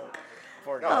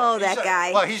 Poor guy. Oh, that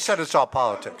guy. Well, he said it's all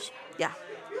politics. Yeah.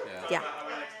 Yeah.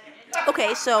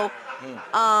 Okay, so,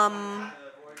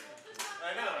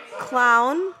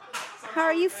 Clown, how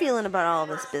are you feeling about all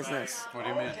this business? What do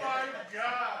you mean?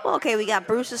 Well, okay, we got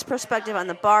Bruce's perspective on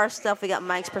the bar stuff. We got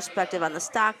Mike's perspective on the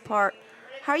stock part.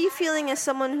 How are you feeling as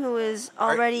someone who is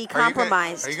already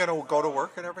compromised? Are you going to go to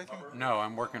work and everything? No,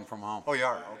 I'm working from home. Oh, you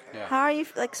are? Okay. Yeah. How are you,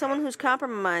 like someone who's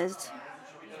compromised?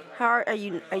 How are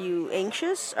you? Are you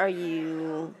anxious? Are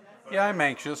you? Yeah, I'm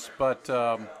anxious, but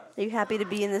Are you happy to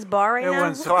be in this bar right it now?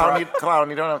 was Clown,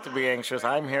 you don't have to be anxious.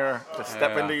 I'm here to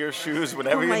step Yeah. into your shoes Oh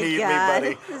whenever you my need God, me,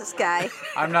 buddy. this guy.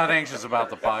 I'm not anxious about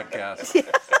the podcast.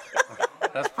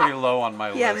 That's pretty low on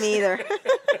my Yeah, list. me either.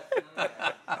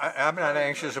 I'm not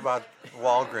anxious about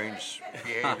Walgreens'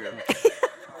 behavior.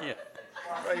 Yeah.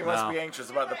 Well, you must No. be anxious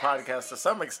about the podcast to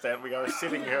some extent. We are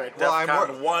sitting here at Well,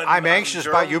 DEFCON 1. I'm anxious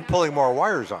about you pulling more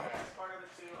wires out.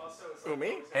 Who,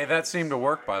 me? Hey, that seemed to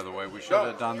work, by the way. We should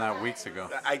have done that weeks ago.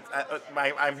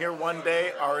 I'm here one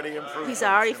day, already improved. He's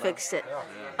already fixed it.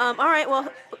 All right.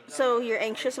 Well, so you're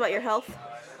anxious about your health?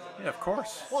 Yeah, of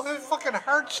course. Well, there's fucking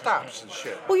heart stops and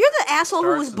shit. Well, you're the asshole who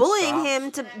Starts was and bullying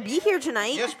stops. him to be here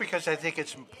tonight. Yes, because I think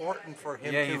it's important for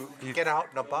him Yeah, to he- get out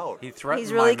and about. He threatened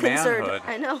He's really my concerned. manhood.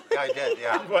 I know. Yeah, I did,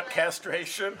 yeah. What,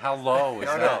 castration? How low is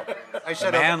No, that? no. I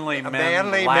said Manly a men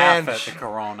manly laugh man at the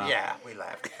corona. Yeah, we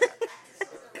laughed at that.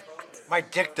 My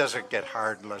dick doesn't get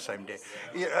hard unless I'm dead.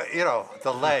 You know,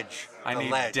 the ledge. I the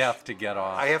need ledge. death to get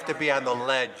off. I have to be on the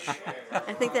ledge.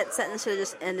 I think that sentence should have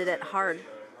just ended at hard.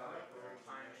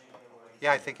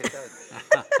 Yeah, I think it does.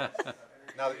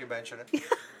 Now that you mention it.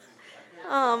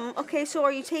 Okay, so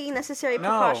are you taking necessary no,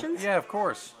 precautions yeah, of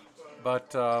course.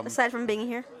 But aside from being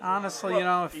here? honestly, you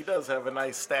know, He does have a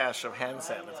nice stash of hand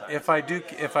sanitizer. if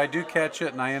I do catch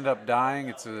it and I end up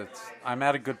dying, I'm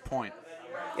at a good point.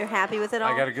 You're happy with it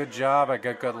all? I got a good job. I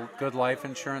got good life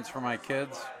insurance for my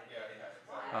kids.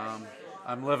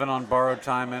 I'm living on borrowed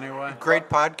time anyway. Great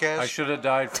podcast. I should have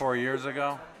died 4 years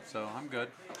ago, so I'm good.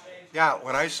 Yeah,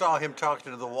 when I saw him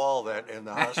talking to the wall that in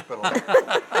the hospital,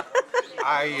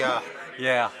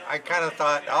 Yeah. I kind of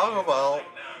thought, oh well,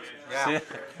 yeah.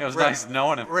 It was nice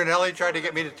knowing him. Rinelli tried to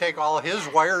get me to take all his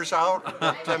wires out.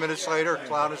 And 10 minutes later,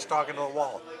 Clown is talking to the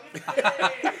wall.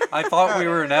 I thought we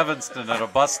were in Evanston at a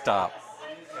bus stop.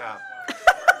 Yeah.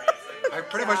 I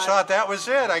pretty much thought that was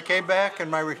it. I came back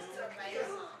and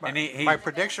And he my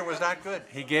prediction was not good.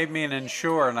 he gave me an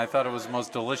Ensure, and I thought it was the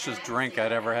most delicious drink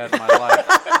I'd ever had in my life.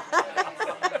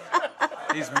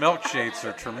 These milkshakes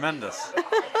are tremendous.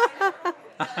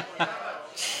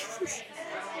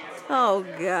 Oh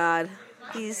God,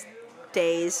 these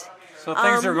days. So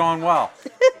things are going well.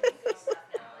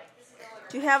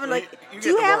 Do you have you like get do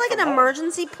you to have work like an from home.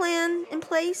 emergency plan in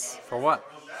place? For what?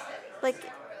 Like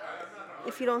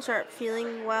if you don't start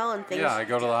feeling well and things. Yeah, I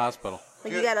go to the hospital.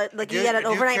 Like you got an Do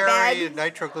overnight you carry bag.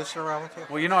 nitroglycerin around with you?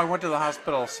 Well, you know, I went to the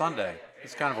hospital Sunday.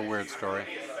 It's kind of a weird story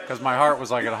because my heart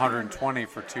was like at 120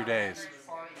 for 2 days.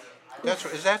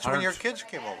 That's when your kids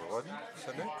came over, wasn't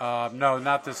it? Sunday? No,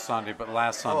 not this Sunday, but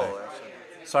last Sunday. Oh, that's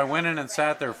it. So I went in and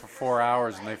sat there for 4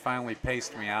 hours, and they finally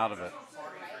paced me out of it.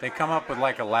 They come up with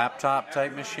like a laptop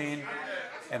type machine,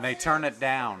 and they turn it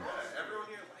down,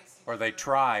 or they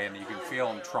try, and you can feel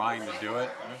them trying to do it.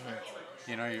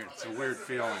 You know, it's a weird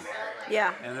feeling.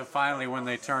 Yeah. And then finally, when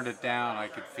they turned it down, I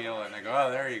could feel it, and I go, "Oh,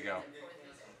 there you go."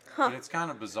 Huh. And it's kind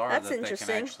of bizarre That's that they can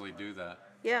interesting. actually do that.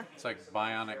 Yeah. It's like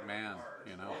Bionic Man,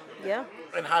 you know? Yeah.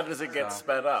 And how does it get So-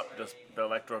 sped up? Just the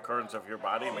electrocurrents of your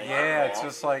body make Yeah, it it's go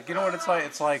just like, you know what it's like?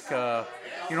 It's like,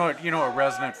 you know what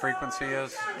resonant frequency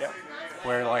is? off? Yeah.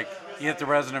 Where like you hit the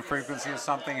resonant frequency of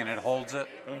something and it holds it.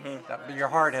 But your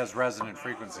heart has resonant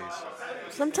frequencies.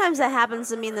 Sometimes that happens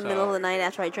to me in the middle of So- the night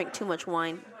after I drink too much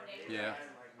wine. Yeah.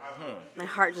 My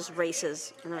heart just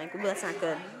races, and I'm like, ooh, that's not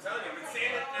good.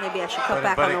 Maybe I should cut But,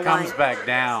 back but on it the comes wine. back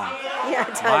down. Yeah,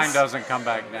 it does. Mine doesn't come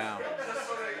back down.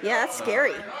 Yeah, that's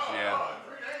scary. Yeah.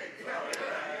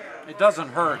 It doesn't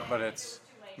hurt, but it's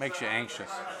makes you anxious.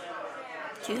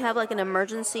 Do you have like an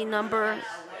emergency number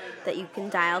that you can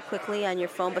dial quickly on your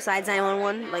phone besides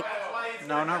 911? Like,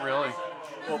 No, not really.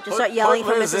 Well, Just start yelling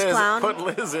for Liz Mrs. Clown? Put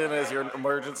Liz in as your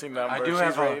emergency number. I do She's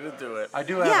have ready a, to do it. I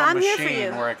do have Yeah, a I'm here for machine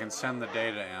you. where I can send the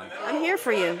data in. I'm here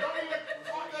for you.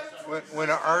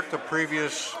 When Art, the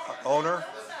previous owner,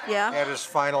 Yeah. had his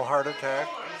final heart attack,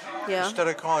 Yeah. instead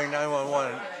of calling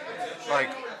 911, like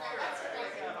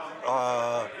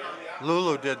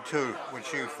Lulu did too when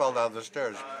she fell down the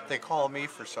stairs, they call me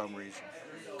for some reason.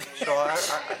 So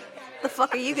The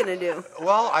fuck are you gonna do?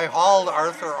 I hauled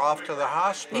Arthur off to the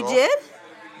hospital. You did?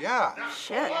 Yeah.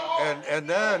 Shit. And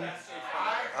then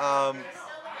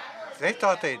they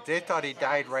thought he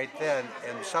died right then,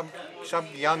 and some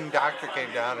young doctor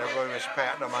came down. Everybody was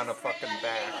patting him on the fucking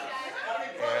back,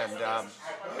 and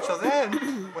so then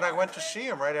when I went to see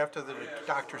him right after the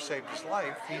doctor saved his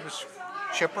life, he was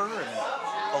chipper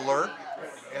and alert.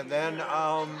 And then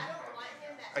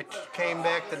I came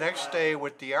back the next day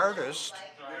with the artist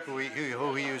who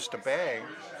he used to bang,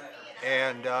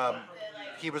 and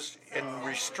he was in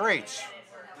restraints.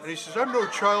 And he says, "I'm no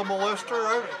child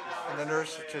molester." And the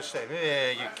nurse just said,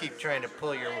 "You keep trying to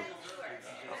pull your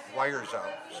wires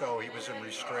out." So he was in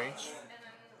restraints.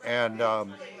 And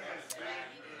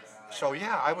so,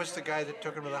 yeah, I was the guy that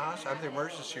took him to the hospital. I'm the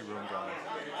emergency room guy.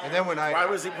 And then when Why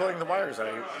was he pulling the wires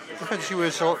out? because he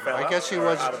was so, Fell I guess he out or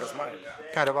was out of his mind.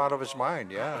 kind of out of his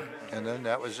mind, yeah. And then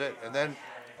that was it. And then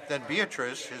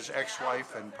Beatrice, his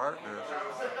ex-wife and partner,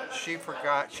 she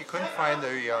couldn't find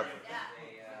the,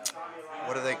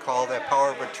 what do they call that,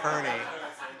 power of attorney.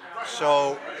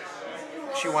 So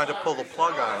she wanted to pull the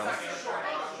plug on him,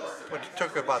 but it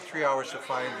took about 3 hours to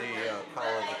find the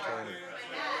power of attorney.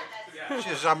 She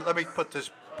says, "Let me put this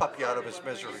puppy out of his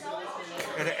misery."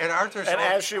 And Arthur's And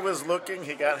as she was looking,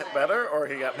 he got better, or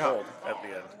he got No. pulled at the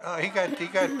end. he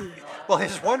got. Well,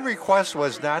 his one request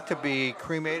was not to be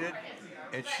cremated,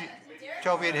 and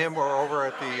Toby and him were over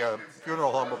at the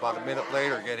funeral home about a minute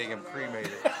later, getting him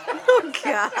cremated. Oh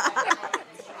God.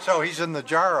 So he's in the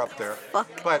jar up there.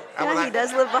 Fuck. But Yeah, he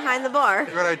does live behind the bar.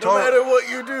 when I No told matter what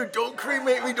you do, don't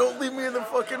cremate me. Don't leave me in the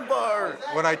fucking bar.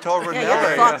 when I told Yeah, you're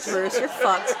Ranelli, fucked, Bruce. You're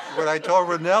fucked. when I told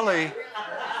Ranelli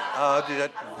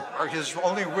that his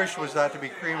only wish was not to be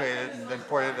cremated, and then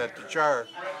pointed at the jar,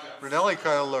 Ranelli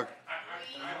kind of looked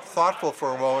thoughtful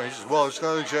for a moment. He says, "Well, it's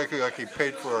not exactly like he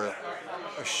paid for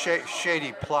a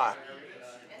shady plot,"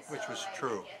 which was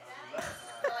true.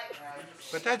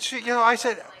 But that's, I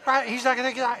said, right, he's not going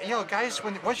to get, guys,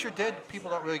 once you're dead, people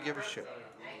don't really give a shit.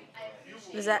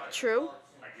 Is that true?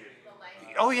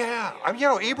 Oh, yeah.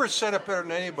 Ebert said it better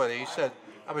than anybody. He said,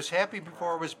 "I was happy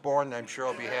before I was born, and I'm sure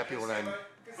I'll be happy when I'm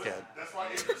dead."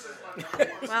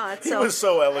 Wow, that's He so. was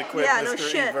so eloquent, Yeah, no Mr.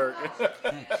 shit. Ebert.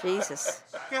 Jesus.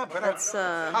 Yeah, but That's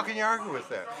how can you argue with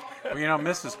that? Well,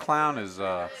 Mrs. Clown is,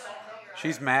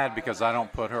 she's mad because I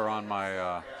don't put her on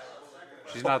my,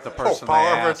 she's not the person power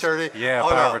they of asked. attorney? Yeah, Oh,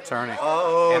 power no. of attorney.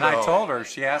 Oh, and I no. told her,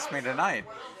 she asked me tonight,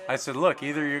 I said, "Look,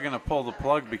 either you're going to pull the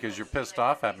plug because you're pissed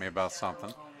off at me about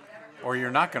something, Or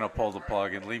you're not going to pull the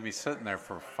plug and leave me sitting there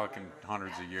for fucking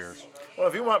hundreds of years. Well,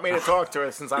 if you want me to talk to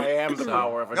her, since I am the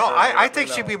power of No, attorney, I let me think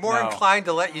know. she'd be more No. inclined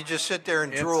to let you just sit there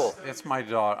and drool. It's my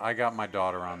daughter. I got my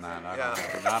daughter on that. I Yeah.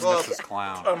 don't know. Not Well, Mrs.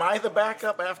 Clown. Am I the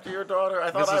backup after your daughter? I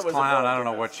thought I Mrs. was. Clown, involved I don't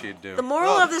in know what this. she'd do. The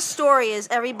moral Well- of this story is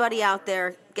everybody out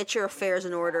there, get your affairs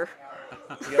in order.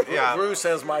 Yeah, Bruce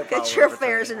has my power. Get your of attorney.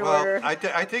 affairs in Well, order. I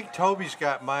think Toby's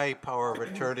got my power of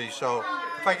attorney, so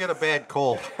if I get a bad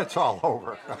cold, it's all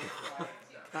over.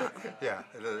 Yeah.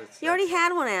 You already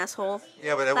had one, asshole.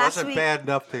 Yeah, but it last wasn't week. bad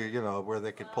enough to, where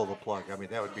they could pull the plug. I mean,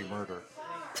 that would be murder.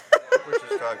 We're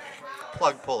just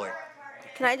plug pulling.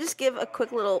 Can I just give a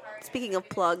quick little, speaking of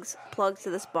plugs to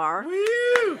this bar?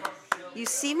 You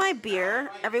see my beer,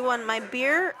 everyone. My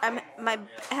beer, I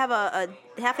have a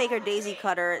half-acre daisy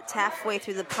cutter. It's halfway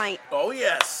through the pint, Oh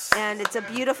yes. and it's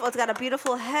got a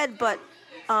beautiful head. But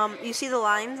you see the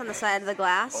lines on the side of the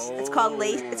glass. It's called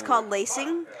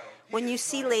lacing. When you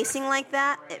see lacing like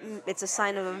that, it's a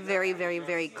sign of a very, very,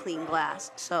 very clean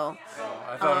glass. So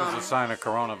I thought it was a sign of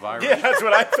coronavirus. Yeah, that's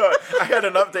what I thought. I had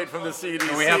an update from the CDC.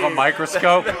 Do we have a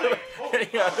microscope? Hang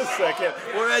on a second.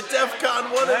 We're at DEF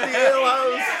CON 1 at the Ale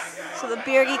House. So the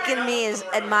beer geek in me is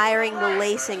admiring the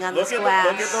lacing on Look this at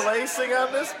glass. the lacing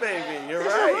on this baby. You're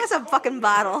That's right. a fucking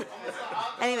bottle.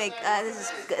 Anyway,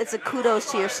 it's a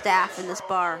kudos to your staff in this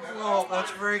bar Well,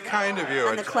 that's very kind of you.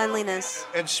 and the cleanliness.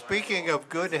 And speaking of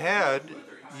good head,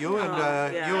 you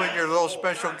and your little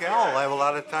special gal will have a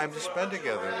lot of time to spend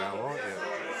together now, won't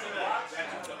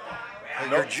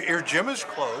you? Your gym is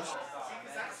closed.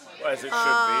 As it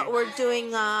should be. We're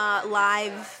doing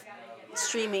live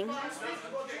streaming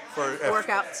For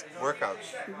workouts.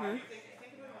 Workouts.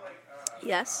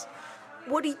 Yes.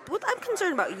 What I'm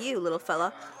concerned about you, little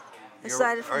fella.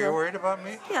 Are you worried about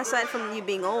me? Yeah, aside from you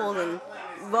being old and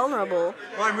vulnerable,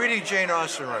 Well, I'm reading Jane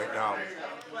Austen right now.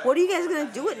 what are you guys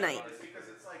gonna do at night?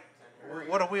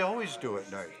 What do we always do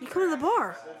at night? You come to the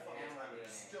bar.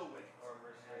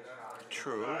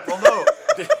 True. Well, no.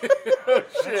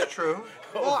 That's true.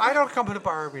 Well, I don't come to the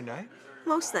bar every night.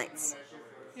 Most nights.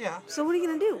 Yeah, So what are you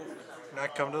gonna do?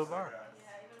 not come to the bar.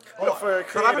 But for a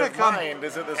But I'm gonna creative mind,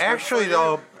 is it this good Actually, for you?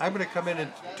 though, I'm going to come in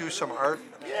and do some art,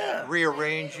 Yeah.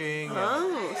 rearranging,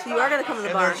 Oh, so you are gonna come to the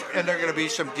bar. and there's going to be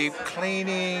some deep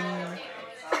cleaning,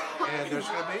 and there's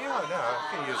going to be I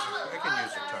can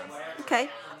use the time. Okay.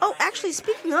 Oh, actually,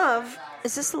 speaking of,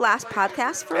 is this the last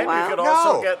podcast for a And you while? could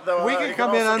also No, get the, we you can could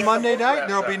come in also on get the Monday book night, wrapped and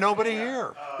there'll be up. nobody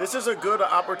here. This is a good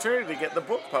opportunity to get the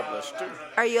book published too.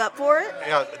 Are you up for it?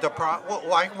 Yeah,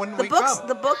 why wouldn't The we books. come?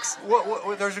 The books.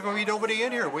 There's going to be nobody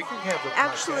in here. We can have the podcast.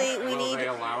 Actually, we Will need. they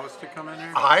allow us to come in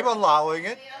here? I'm allowing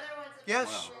it.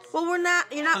 Yes. Well, we're not.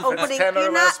 You're not It's opening. 10 or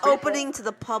You're less not people? opening to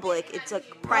the public. It's a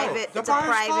private. the It's a bar's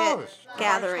private closed. The bar's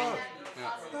gathering. closed.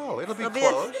 No, it'll be There'll be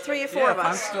closed. 3 or 4 Yeah, of if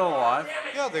I'm us. still alive.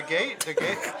 Yeah, the gate.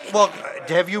 Well,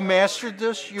 have you mastered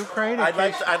this, Ukraine? I'd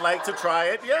like to try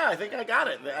it. Yeah, I think I got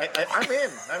it. I'm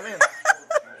in.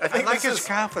 I think like this his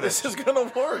confidence. This is gonna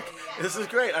work. This is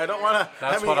great. I don't want to.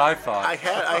 That's what I thought. I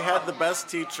had the best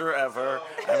teacher ever.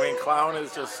 I mean, Clown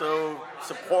is just so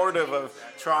supportive of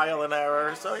trial and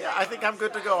error. So yeah, I think I'm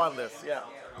good to go on this. Yeah.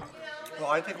 Well,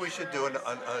 I think we should do it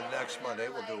on next Monday.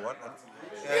 We'll do one.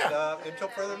 And until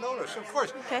further notice, of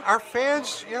course. Okay. Our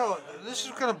fans, this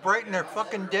is going to brighten their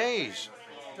fucking days.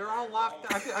 They're all locked.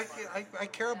 I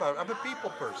care about it. I'm a people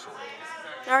person.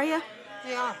 Are you?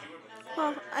 Yeah.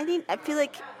 Well, I feel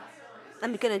like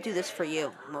I'm gonna do this for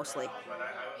you mostly,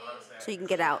 so you can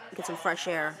get out, get some fresh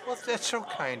air, Well, that's so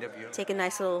kind of you. take a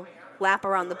nice little lap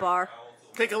around the bar.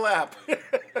 Take a lap.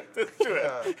 Let's do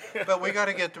it. But we got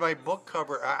to get to my book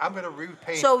cover. I'm going to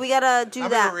repaint. So we gotta do I'm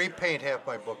that. going to repaint half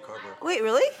my book cover. Wait,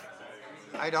 really?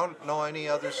 I don't know any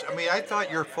others. I mean, I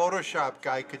thought your Photoshop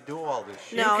guy could do all this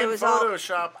shit. No, you it can was all.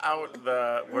 Photoshop out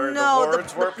where No, the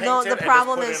words were painted no, the and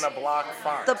problem just put is- in a block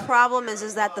font. The problem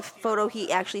is that the photo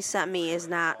he actually sent me is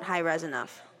not high res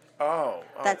enough. oh.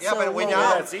 That's Yeah, so but we low.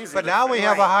 now, that's easy but to now we fix.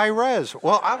 have a Right. high res.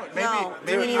 Well, No,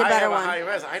 maybe we need a better I have one. a high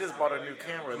res. I just bought a new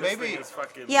camera. This Maybe- thing is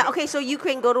fucking. Yeah. Okay. So you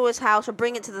can go to his house or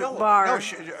bring it to the bar.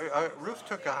 No, Ruth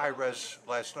took a high res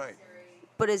last night.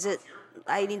 But is it?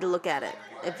 I need to look at it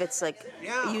if it's like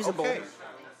Yeah, usable. okay.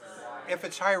 If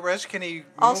it's high res, can he move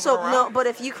Also, it around? no. But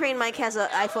if Ukraine Mike has an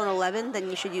iPhone 11, then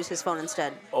you should use his phone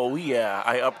instead. Oh yeah,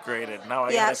 I upgraded. Now I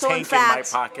Yeah, got a so in tank fact-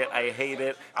 in my pocket. I hate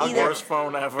it. Either- Worst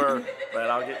phone ever. But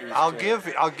I'll get used I'll to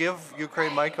it. give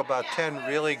Ukraine Mike about 10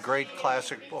 really great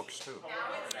classic books too.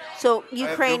 So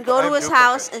Ukraine, go I to have his duplicate.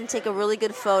 house and take a really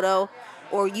good photo,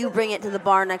 or you bring it to the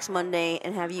bar next Monday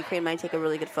and have Ukraine Mike take a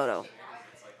really good photo.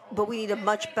 But we need a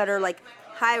much better, like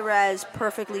high res,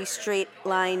 perfectly straight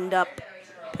lined up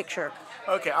picture.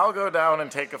 Okay, I'll go down and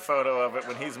take a photo of it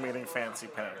when he's meeting Fancy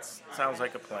Pants. Sounds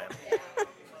like a plan.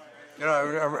 You know,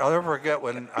 I'll never forget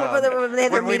when they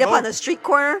had to meet up on the street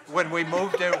corner. when we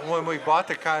moved in, when we bought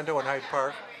the condo in Hyde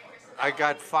Park. I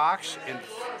got Fox and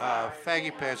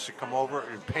Faggy Pants to come over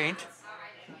and paint,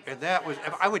 and that was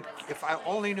if I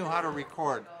only knew how to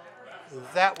record,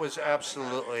 that was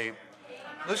absolutely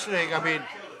listening. I mean,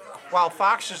 while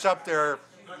Fox is up there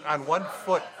on 1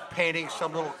 foot painting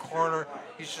some little corner,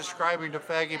 he's describing to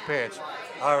Faggy Pants.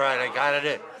 All right, I got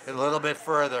it in a little bit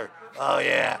further. Oh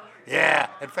yeah,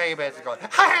 and Faggy Pants is going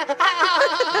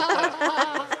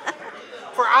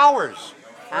for hours.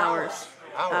 Hours.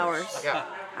 Yeah.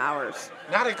 Hours.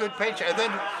 Not a good paint job. And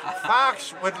then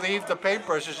Fox would leave the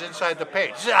paintbrushes inside the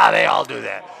paint. They all do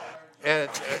that. And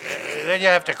then you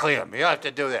have to clean them. You have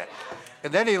to do that.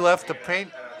 And then he left the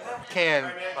paint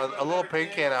can, a little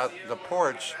paint can out the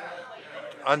porch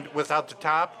without the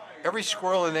top. Every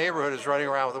squirrel in the neighborhood is running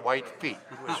around with white feet.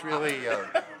 It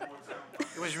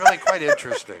was really quite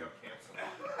interesting.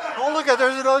 Oh, look,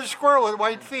 there's another squirrel with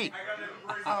white feet.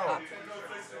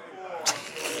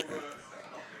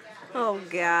 Oh,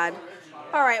 God.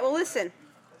 All right, well, listen.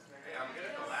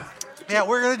 Yeah,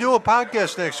 we're going to do a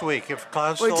podcast next week if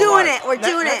Clown's We're still doing alive. it. We're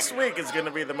doing Next it. week is going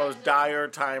to be the most dire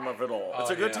time of it all. It's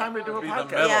a good time to do a It'll be the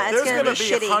podcast. middle. Yeah, it's There's gonna going be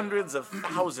to be shitty. hundreds of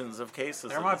thousands of cases.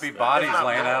 There of might this be thing. bodies If not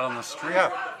laying more. out on the street. Yeah.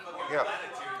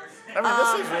 I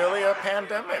mean, this is really a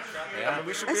pandemic. I mean,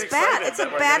 we should It's be bad. excited It's a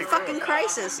that we're bad getting through fucking it.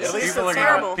 crisis. At least People it's are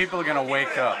terrible. gonna people are gonna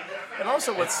wake up. And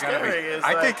also, what's It's gonna be- scary is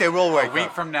I that think they will A wake week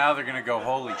up. from now, they're gonna go,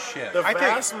 holy shit. the I think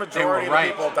vast they majority were of the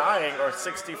right. people dying are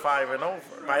 65 and over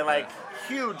by like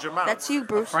huge amounts. That's you, A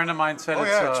Bruce. friend of mine said Oh,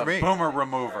 it's yeah, it's a me. boomer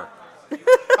remover.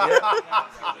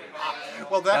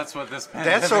 Well, That's what this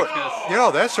pandemic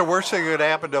that's that's the worst thing that could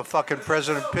happen to fucking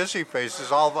President Pissyface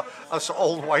is all of us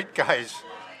old white guys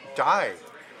die.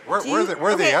 We're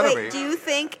the enemy. Wait, do you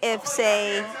think if,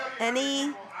 say,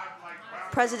 any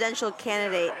presidential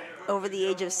candidate over the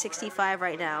age of 65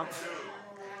 right now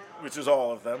Which is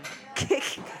all of them.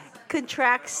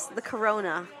 contracts the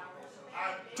corona,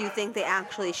 do you think they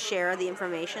actually share the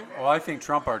information? Well, I think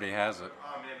Trump already has it.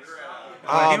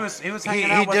 He was hanging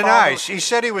he out with denies. all the, He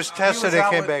said he was he tested was and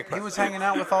out came with- back. He was hanging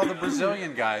out with all the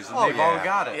Brazilian guys, and Oh, they've all yeah.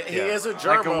 got it. He is a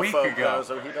Like a week germaphobe, ago. though,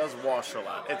 so he does wash a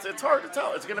lot. It's hard to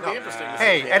tell. It's going to be interesting. To see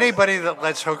Hey, if he anybody that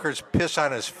lets hookers piss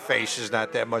on his face is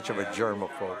not that much of a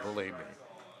germaphobe, believe me.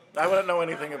 I wouldn't know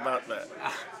anything about that.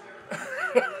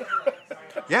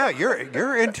 Yeah,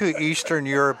 you're into Eastern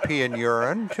European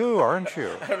urine too, aren't you?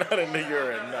 I'm not into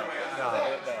urine, no.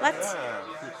 What?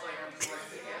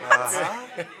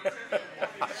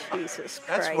 Jesus Christ.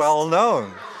 That's well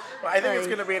known. Well, I think it's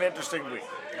going to be an interesting week.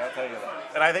 I'll tell you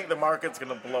that. And I think the market's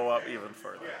going to blow up even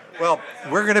further. Well,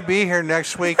 we're going to be here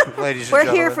next week, ladies and We're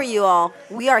gentlemen. here for you all.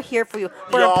 We are here for you.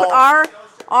 We're going to Y'all. put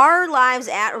our lives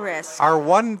at risk. Our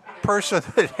one person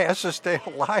that has to stay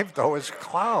alive, though, is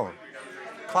Clown.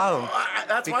 Clown,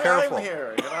 That's be why careful. I'm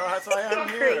here. You know, that's why I'm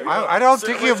here. I don't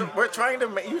think We're trying to.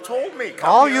 You told me. Come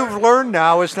All here. you've learned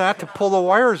now is not to pull the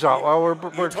wires out while we're You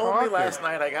told talking. me last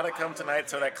night I got to come tonight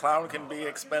so that Clown can be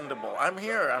expendable. I'm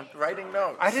here. I'm writing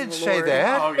notes. I didn't say Lord.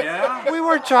 that. Oh, yeah? We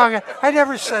weren't talking. I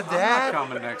never said I'm not that.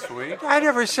 coming next week. I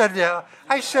never said that.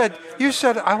 You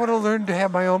said I want to learn to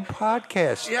have my own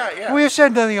podcast. Yeah. We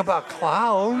said nothing about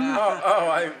Clown.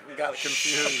 I got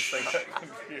confused. I got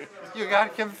confused. You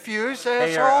got confused,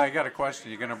 Hey, asshole? I got a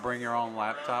question. You gonna bring your own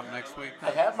laptop next week? I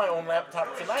have my own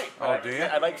laptop tonight. Oh, do you?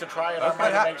 I'd like to try it on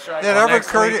mine to make sure I Did got ever Next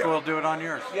occur to week you- we'll do it on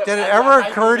yours. Yep, Did it I ever might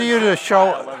occur to even you do to a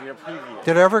show- trial of your preview.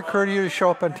 Did it ever occur to you to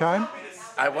show up on time?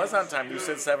 I was on time. You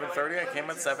said 7:30. I came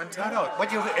at 7:10. No. What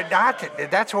you not?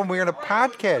 That's when we're gonna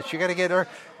podcast. You got to get our.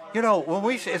 You know,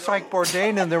 when it's like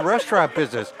Bourdain in the restaurant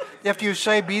business. If you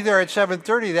say be there at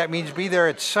 7:30, that means be there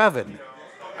at 7.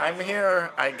 I'm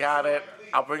here. I got it.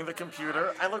 I'll bring the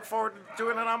computer. I look forward to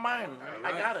doing it on mine.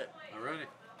 I got it. Already?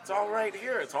 It's all right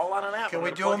here. It's all on an app. Can I'm we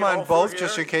gonna do plug them it on all both through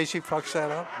just here. in case he fucks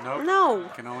that up? Nope. No.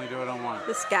 Can only do it on one.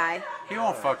 This guy. He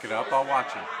won't fuck it up. I'll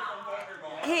watch him.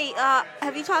 Hey,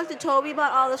 have you talked to Toby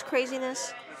about all this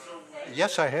craziness?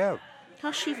 Yes, I have.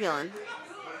 How's she feeling?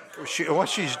 What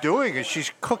she's doing is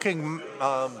she's cooking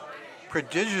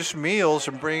prodigious meals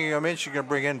and bringing them in. She's gonna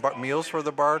bring in meals for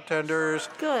the bartenders.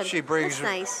 Good. She brings. That's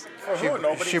nice. For who?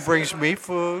 Nobody's She brings me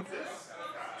food.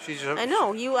 She's. I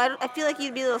know you. I feel like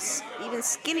you'd be a little even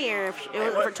skinnier if it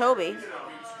wasn't for Toby.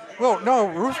 Well, no,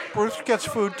 Ruth gets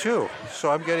food too, so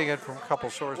I'm getting it from a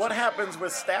couple sources. What happens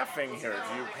with staffing here?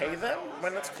 Do you pay them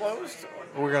when it's closed?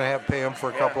 We're gonna have to pay them for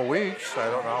a couple weeks. I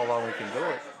don't know how long we can do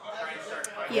it.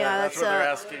 Yeah, that's what they're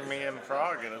that's asking me in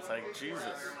Prague, and it's like, Jesus,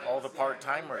 all the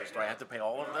part-timers. Do I have to pay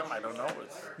all of them? I don't know.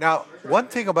 Now, one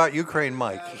thing about Ukraine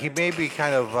Mike, he may be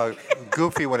kind of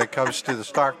goofy when it comes to the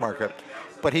stock market,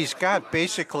 but he's got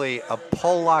basically a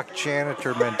Pollock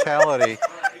janitor mentality,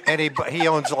 and he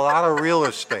owns a lot of real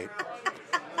estate.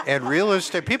 And real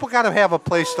estate, people got to have a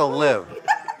place to live.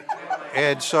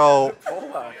 And so,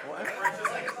 Hold on,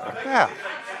 what? yeah.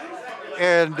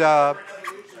 And,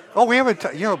 we haven't,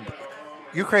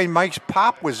 Ukraine Mike's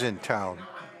pop was in town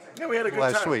Yeah, we had a good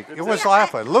last time. week. Good It was time.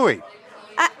 laughing. Louis.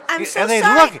 I'm so And they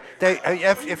sorry. look,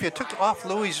 if you took off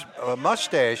Louis'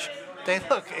 mustache, they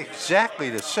look exactly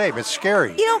the same. It's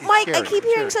scary. You know, It's Mike, I scary. keep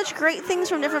hearing It's scary. such great things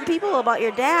from different people about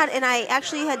your dad, and I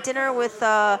actually had dinner with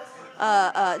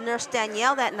Nurse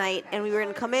Danielle that night, and we were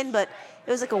going to come in, but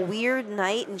it was like a weird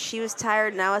night, and she was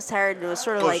tired, and I was tired, and it was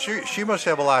sort of Well, like... she must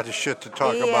have a lot of shit to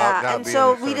talk about. Yeah, Not and being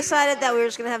so in the we third. decided that we were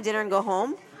just going to have dinner and go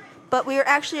home, but we were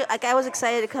actually, like, I was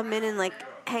excited to come in and, like,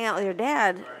 hang out with your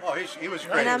dad, Oh, he was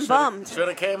great. and I'm bummed. Should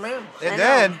have came in.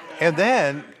 And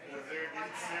then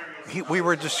we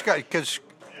were discussing because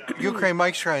Ukraine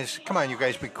Mike's trying to say, come on, you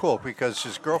guys be cool because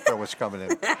his girlfriend was coming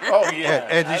in. Oh, yeah.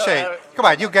 And I you don't say, have- come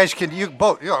on, you guys you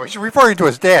both, he's referring to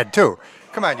his dad too.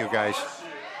 Come on, you guys.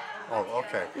 Oh,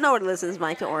 okay. Nobody listens,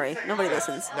 Mike, don't worry. Nobody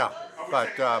listens. No, but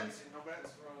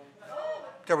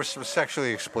there was some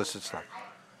sexually explicit stuff.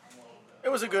 It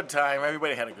was a good time.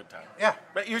 Everybody had a good time. Yeah.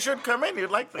 But you should come in.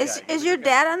 You'd like the Is guy. is your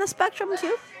dad on the spectrum,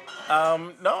 too?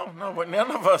 No, but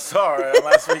none of us are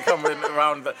unless we come in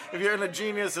around. If you're in a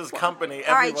genius's company,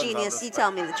 All right, everyone's on genius, the you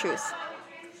tell me the truth.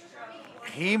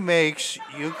 He makes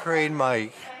Ukraine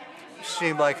Mike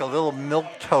seem like a little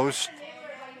milquetoast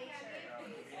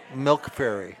milk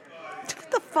fairy. What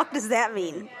the fuck does that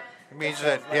mean? It means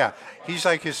that he's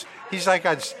like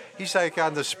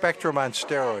on the spectrum on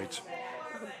steroids.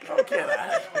 Oh, get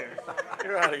out of here.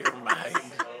 You're out of your mind.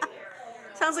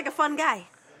 Sounds like a fun guy.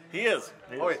 He is.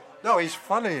 He is. No, he's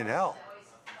funny in hell.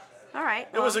 All right.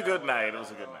 It was a good night. It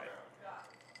was a good night.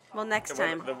 Well, next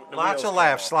time. The Lots wheels of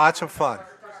laughs, came off. lots of fun.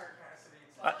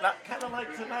 Not kind of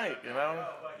like tonight,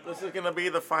 This is going to be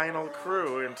the final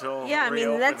crew until Yeah, I mean,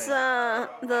 reopening. that's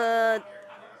the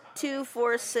 2,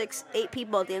 4, 6, 8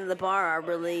 people at the end of the bar are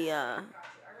really, I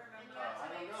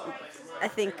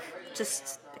think,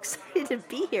 just excited to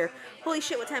be here. Holy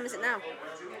shit, what time is it now?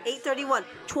 8:31.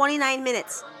 29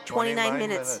 minutes. 29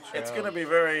 minutes. It's going to be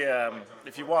very,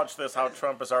 if you watch this, how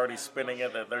Trump is already spinning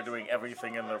it, that they're doing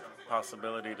everything in their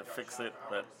possibility to fix it.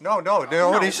 But No, you know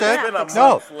what he it's said? been a No,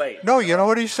 month late. no, you know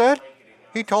what he said?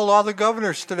 He told all the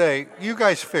governors today, you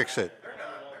guys fix it.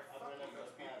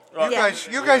 Yeah.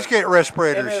 You guys get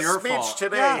respirators. in his Your speech fault.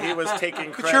 today, Yeah. he was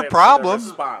taking credit your for problem. the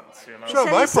response. So Said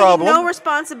my he's taking problem. No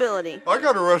responsibility. I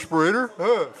got a respirator.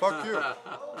 Fuck you.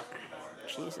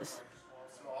 Jesus.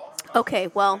 Okay,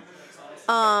 well,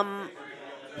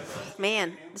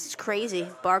 man, this is crazy.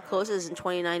 Bar closes in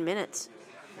 29 minutes.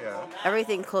 Yeah.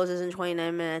 Everything closes in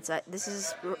 29 minutes. This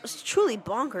is it's truly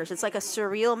bonkers. It's like a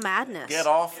surreal madness. Get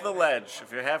off the ledge.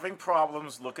 If you're having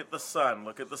problems, look at the sun.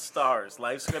 Look at the stars.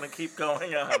 Life's going to keep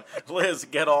going on. Liz,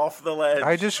 get off the ledge.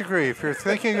 I disagree. If you're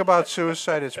thinking about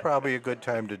suicide, it's probably a good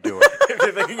time to do it. If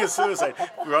you're thinking of suicide,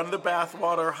 run the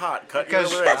bathwater hot. Cut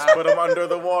Because- your wrists. Put them under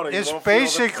the water. You It's won't feel the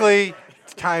basically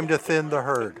time to thin the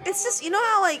herd. It's just, you know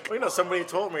how, like, pain. Somebody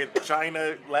told me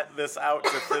China let this out to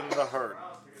thin the herd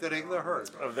Thinning the herd.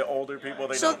 of the older people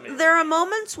they so don't need. there are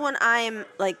moments when I'm,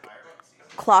 like,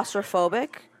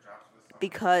 claustrophobic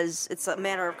because it's a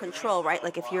matter of control, right?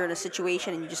 Like, if you're in a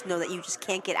situation and you just know that you just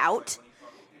can't get out,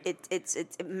 it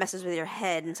messes with your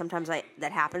head, and sometimes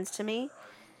that happens to me.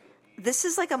 This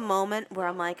is like a moment where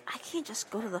I'm like, I can't just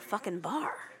go to the fucking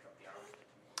bar.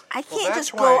 I can't that's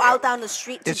just go why out down the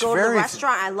street to it's go to the very-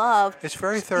 restaurant I love. It's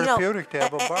very you know, therapeutic to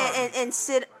have a bar. And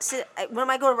sit. When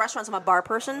I go to restaurants, I'm a bar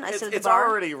person. I sit at the It's bar.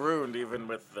 already ruined even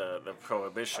with the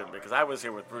prohibition because I was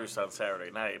here with Bruce on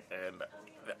Saturday night and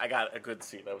I got a good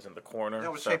seat. I was in the corner.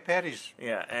 That was so- St. Patty's.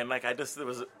 Yeah, and like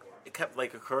it kept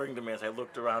like occurring to me as I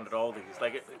looked around at all these.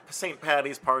 Like St.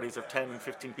 Patty's parties of 10,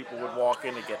 15 people would walk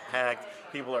in and get packed.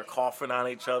 People are coughing on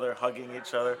each other, hugging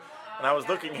each other. And I was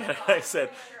looking at it and I said,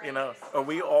 are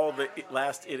we all the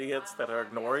last idiots that are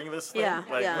ignoring this thing? Yeah,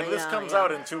 like yeah, when this yeah, comes yeah.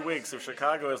 out in 2 weeks, if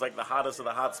Chicago is like the hottest of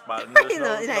the hot spot and there's In the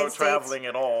no United States. traveling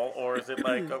at all, or is it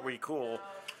like, are we cool?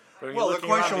 When you're Well, the looking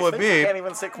around question these would things, you be, can't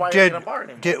even sit quietly in a bar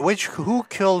anymore. who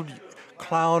killed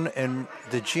Clown and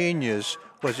the Genius?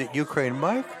 Was it Ukraine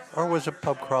Mike or was it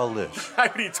Pub Crawl Liz? I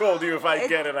already told you if I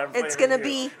get it, I'm It's blaming gonna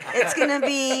you. be. It's gonna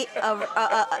be.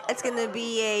 It's gonna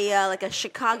be a like a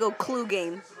Chicago Clue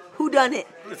game. Who done it?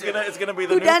 It's gonna be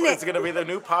Who done it? it's gonna be the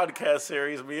new podcast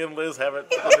series. Me and Liz have it.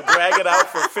 Gonna drag it out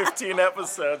for 15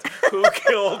 episodes. Who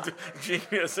killed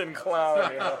Genius and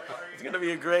Clown? You know? It's gonna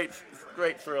be a great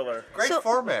thriller. Great So-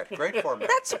 format. Great format.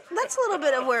 That's a little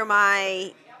bit of where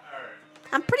I'm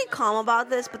pretty calm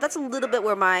about this, but that's a little bit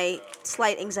where my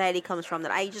slight anxiety comes from.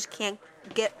 That I just can't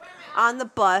get on the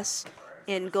bus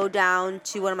and go down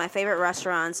to one of my favorite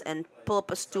restaurants and pull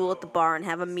up a stool at the bar and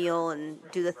have a meal and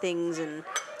do the things and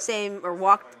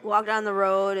walk down the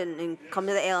road and come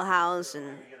to the ale house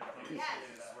and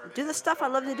do the stuff I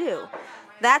love to do.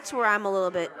 That's where I'm a little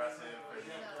bit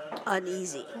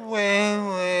uneasy.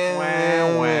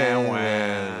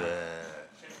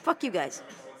 Fuck you guys.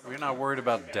 You're not worried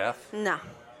about death? No.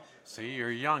 See,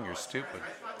 you're young. You're stupid.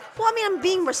 Well, I mean, I'm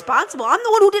being responsible. I'm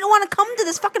the one who didn't want to come to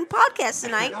this fucking podcast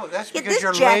tonight. No, that's Get because this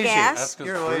you're lazy. jackass. That's because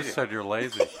You're Bruce lazy. said you're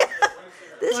lazy.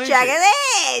 This lazy. jackass.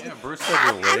 Hey, Yeah, Bruce said you're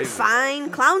I'm lazy. fine.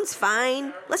 Clown's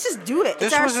fine. Let's just do it. This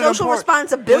It's our was an social important-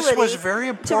 responsibility this was very to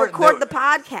important record that- the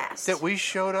podcast. That we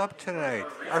showed up tonight.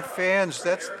 Our fans,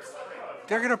 they're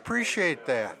going to appreciate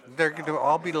that. They're going to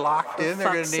all be locked in. They're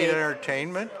going fuck's to need sake.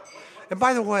 entertainment. And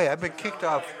by the way, I've been kicked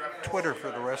off Twitter for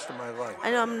the rest of my life.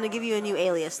 I know I'm going to give you a new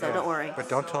alias, though. Don't worry. But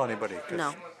don't tell anybody. 'cause-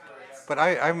 No. But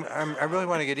I really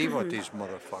want to get even with these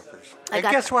motherfuckers. I And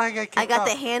got- guess why I got kicked I got off?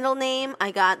 the handle name.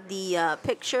 I got the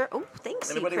picture. Oh,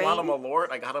 thanks, Anybody Ukraine. want him a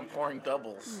Lord? I got him pouring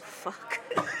doubles. Fuck.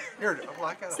 Here, well,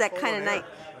 I got It's a that full kind of one night.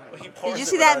 He Did pours you it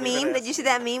see that without even meme? Did you asking. see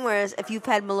that meme? Whereas if you've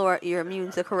had Malort, you're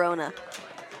immune to Corona.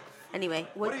 Anyway,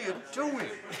 What are you doing?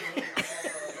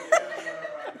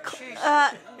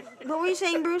 what were you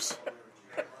saying, Bruce?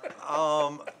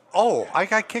 Oh, I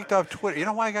got kicked off Twitter. You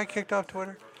know why I got kicked off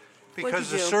Twitter?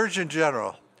 Because you the do? Surgeon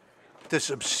General, this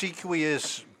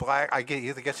obsequious black, I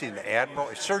guess he's an admiral,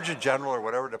 Surgeon General or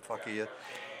whatever the fuck he is,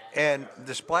 and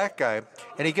this black guy,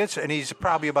 and he's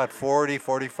probably about 40,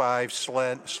 45,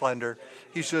 slender.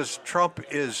 He says Trump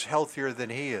is healthier than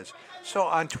he is. So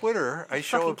on Twitter, I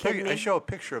show kidding me? a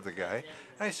picture of the guy.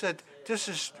 And I said, "This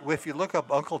is if you look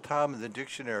up Uncle Tom in the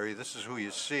dictionary, this is who you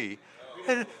see."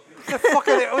 And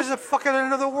it was the fucking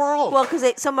end of the world. Well, because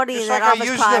somebody It's in that like I office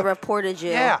used probably the- reported you.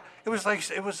 Yeah, it was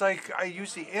like I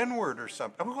used the N word or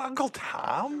something. I'm like, Uncle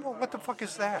Tom, what the fuck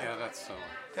is that? Yeah, that's so.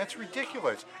 That's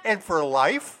ridiculous. And for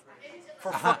life,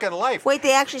 for fucking life. Wait,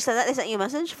 they actually said that? They sent you a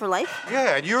message for life?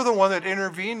 Yeah, and you're the one that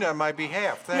intervened on my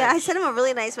behalf. Thanks. Yeah, I sent him a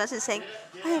really nice message saying,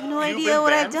 I have no You've idea been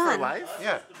what I've banned for done. life?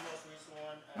 Yeah,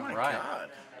 Right. God.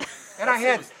 and I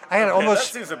had Okay,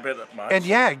 almost. That seems a bit much. And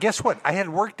yeah, guess what? I had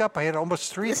worked up. I had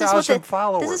almost This is, what 3,000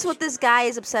 followers. this is what this guy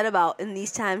is upset about in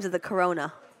these times of the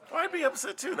corona. Well, I'd be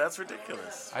upset too. That's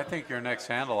ridiculous. I think your next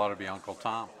handle ought to be Uncle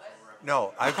Tom.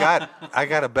 No, I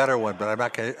got a better one, but I'm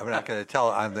not gonna tell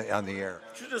on the air.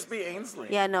 It should just be Ainsley.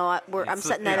 Yeah, no, I'm It's-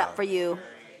 setting that yeah. up for you.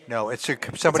 No, it's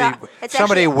somebody it's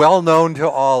somebody actually- well known to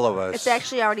all of us. It's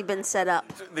actually already been set up.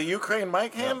 The Ukraine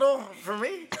mic handle for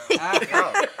me?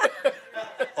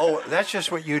 Oh, that's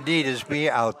just what you need is me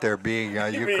out there being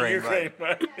You mean Ukraine.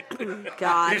 mic.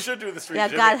 God. You should do the street Yeah,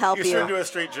 Jimmy. God help you you. should do a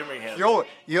street Jimmy handle.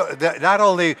 Not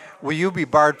only will you be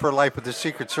barred for life, but the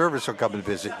Secret Service will come and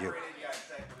visit you.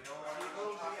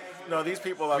 No, these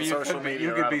people on Well, you social could be, media.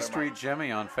 you are could out be of their Street mind.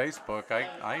 Jimmy on Facebook.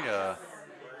 I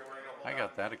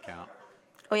got that account.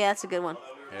 Oh, yeah, that's a good one.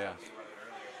 Yeah.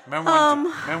 Remember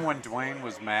when Dwayne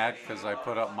was mad because I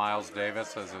put up Miles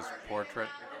Davis as his portrait?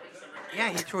 Yeah,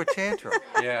 he threw a tantrum.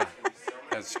 Yeah,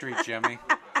 as Street Jimmy.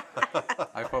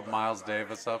 I put Miles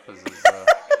Davis up as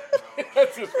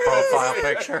his profile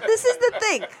picture. This is the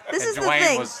thing. This And is the Dwayne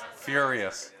thing. was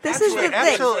furious. This is the thing.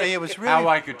 Absolutely, it was really. How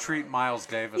I could treat Miles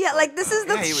Davis. Yeah, like this is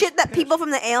the Yeah, he was shit that people from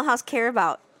the ale house care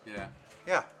about. Yeah.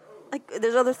 yeah. Like,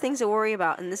 there's other things to worry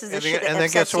about, and this is the And, shit that then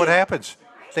upsets guess what you. happens?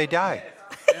 They die.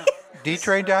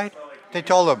 D-Train died. They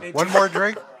told him one more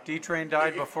drink. D-Train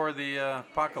died before the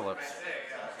apocalypse.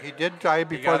 He did die He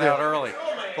before got out early.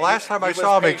 The last time I He was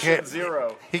saw him, patient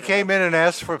zero. he came in and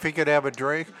asked for if he could have a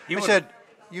drink. He I would- said,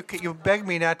 "You begged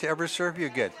me not to ever serve you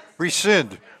again.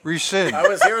 Rescind. I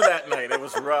was here that night. It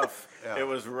was rough. It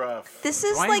was rough. This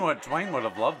is Dwayne would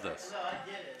have loved this.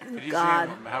 Could you God.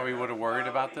 see how he would have worried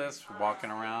about this,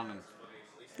 walking around and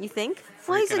You think?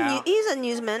 Well, he's Freaking out. he's a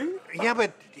newsman. Yeah,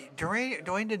 but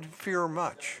Dwayne didn't fear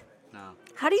much. no.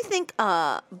 How do you think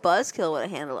Buzzkill would have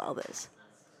handled all this?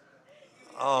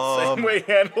 Same way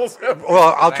he handles him.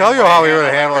 Well, I'll tell you how he would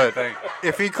have handle handled it. everything.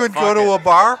 If he could Fuck go to it. a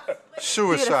bar, He would have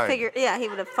suicide. figured. Yeah, he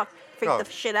would have figured No, the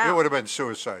shit it out. would have been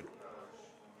suicide.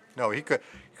 No, he could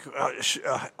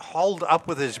hauled up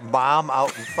with his mom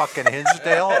out in fucking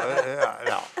Hinsdale.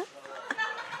 No.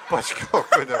 Buzzkill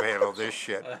couldn't have handled this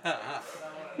shit.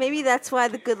 Maybe that's why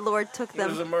the good Lord took It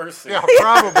was a them. mercy. Yeah,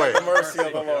 probably. The mercy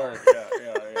of the Lord. Yeah.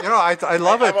 You know, I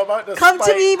love it. I'm about to Come to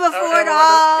spite- me before I'm it about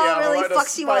all I'm really about to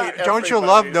fucks you spite up. Don't you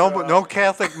everybody, love so, no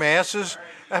Catholic masses?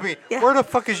 I mean, Yeah. where the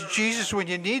fuck is Jesus when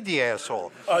you need the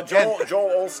asshole? Joel And-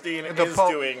 Osteen the is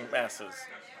Pope- doing masses.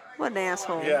 What an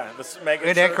asshole. Yeah, this mega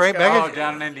Isn't that church great? guy. Mega- Oh,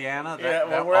 down in Indiana? Yeah, That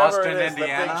wherever Austin, it is, the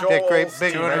Indiana? big Joel That great Osteen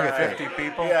big guy. 250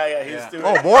 people? Yeah, he's Yeah. doing.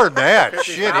 Oh, more than that.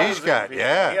 50,000 Shit, he's got, people. He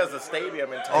yeah. has a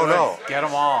stadium in town. Oh, no. Get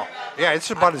them all. Yeah, it's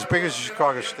about as big as the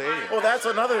Chicago Stadium. Well, that's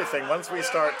another thing. Once we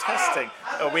start testing,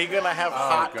 are we going to have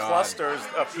hot God. clusters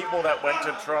of people that went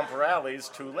to Trump rallies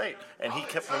too late? And he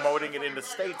kept promoting it into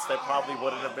states that probably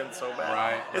wouldn't have been so bad.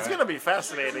 Right, It's right. going to be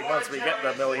fascinating once we get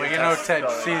the million Well, you know,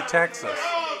 tests going. see Texas.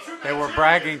 They were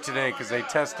bragging today because they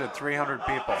tested 300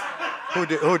 people.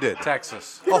 Who did?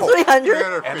 Texas. Oh,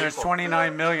 300? And there's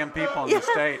 29 million people in the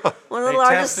state. One of the They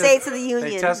largest states of the They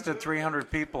union. tested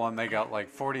 300 people and they got like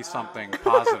 40 something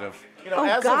positive. You know, Oh,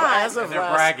 as God. Of And they're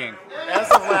last, bragging. As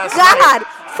of last night, God,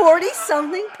 40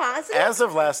 something positive? as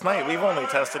of last night, we've only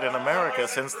tested in America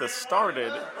since this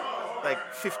started like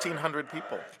 1,500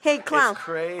 people. Hey, clown. It's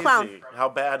crazy Clown. how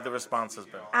bad the response has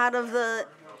been. Out of the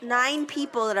 9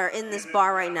 people that are in this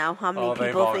bar right now, how many Oh, they've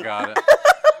people all think? got it.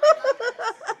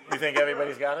 You think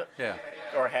everybody's got it Yeah.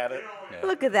 or had it?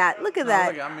 Look at that! Look at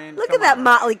that! look, I mean, look come at that on.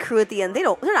 motley crew at the end. They're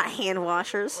not hand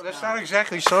washers. That's not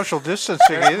exactly social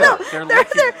distancing either. They're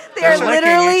licking, They are licking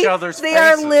literally. each other's They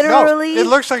are faces. literally. No, it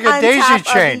looks like a on daisy top of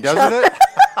chain, each doesn't other. it?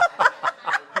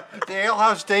 The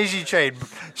alehouse daisy chain,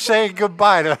 saying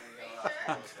goodbye to.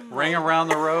 Ring around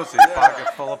the rosy,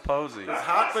 pocket full of posies.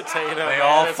 Hot potato. They man.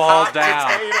 all It's fall hot down.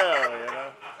 Potato, you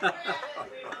know?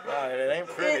 Right, it ain't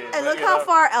pretty. And but, look you how know,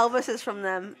 far Elvis is from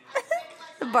them.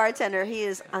 The bartender, he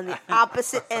is on the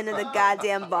opposite end of the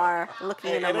goddamn bar,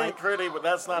 looking It at ain't them like, pretty, but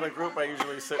that's not a group I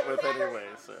usually sit with anyway.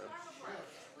 So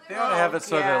They ought to have it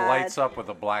so that it God. lights up with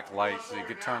a black light, so you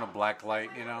could turn a black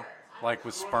light, you know, like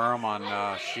with sperm on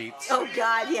sheets. oh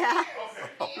God, yeah,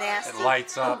 nasty. It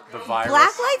lights up the virus.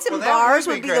 Black lights in bars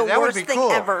would be the That worst would be thing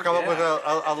cool. ever. Come up with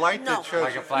a light No. that shows.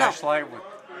 Like a flashlight with.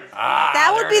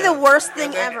 That would be the worst thing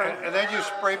and then, ever. and then you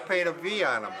spray paint a V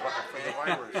on them for the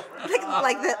virus.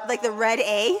 like the red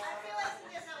A.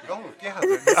 Oh, yeah.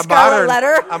 The Scarlet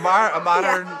Letter. A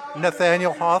modern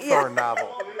Nathaniel Hawthorne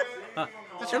novel.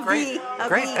 That's a A great, V, a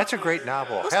great. V. That's a great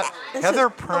novel. This Heather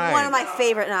is Prime. one of my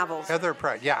favorite novels. Heather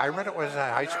Prime. Yeah, I read it when I was in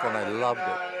high school and I loved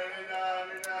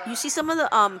it. You see some of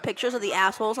the pictures of the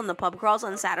assholes on the pub crawls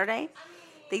on Saturday?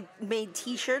 They made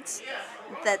T-shirts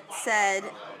that said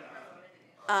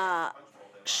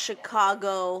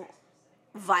Chicago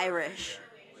virus.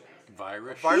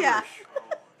 Virus? Yeah.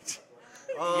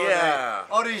 Oh, yeah.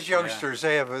 All these youngsters,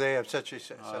 they have such a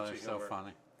Oh, they're so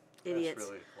funny. Idiots.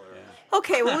 Really hilarious.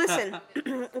 Okay, well, listen.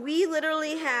 We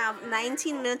literally have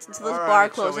 19 minutes until this All bar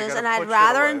right, so we closes, gotta and I'd put shit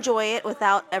rather away. enjoy it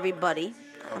without everybody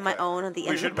on my own at the we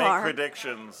end of should the make bar.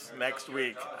 predictions next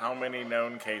week. How many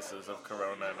known cases of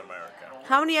corona in America?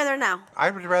 How many are there now?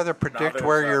 I would rather predict there's,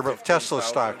 where your 15,000. Tesla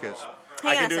stock is. Hang I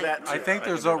on can a do second. that too. I think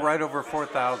there's can do that. right over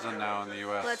 4,000 now in the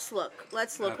U.S. Let's look.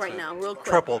 Let's look That's right it. now, real quick.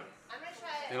 Triple.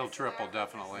 It'll triple,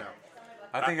 definitely.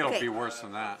 I think it'll Okay. be worse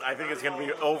than that. I think it's going to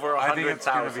be over I think it's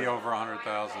going to 100,000. be over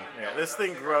 100,000. Yeah, this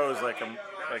thing grows like a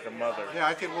mother. Yeah,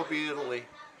 I think we'll be Italy.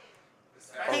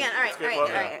 Hang on. All right. All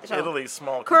right. So Italy's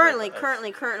small. currently, compared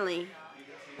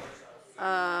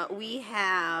we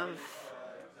have.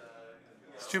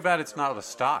 It's too bad it's not a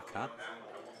stock, huh?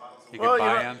 You Well, could you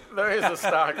buy know, in. there is a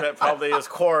stock that probably is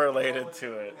correlated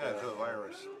to it. Yeah, to the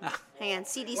virus. Hang on.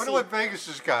 CDC. Wonder what Vegas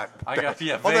has got. I got,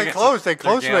 yeah, Oh, they Vegas. closed. They They're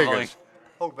closed gambling. Vegas.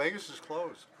 Oh, Vegas is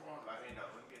closed.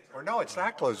 Or no, it's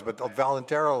not closed, but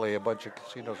voluntarily a bunch of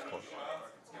casinos closed.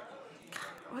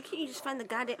 Why can't you just find the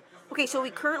goddamn? Okay, so we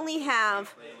currently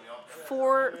have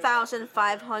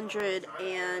 4,500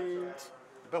 and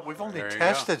But we've only There you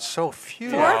tested so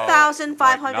few.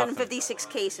 4,556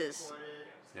 cases.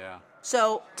 Yeah.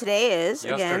 So today is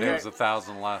Yesterday again. was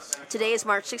 1,000 less. Today is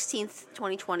March 16th,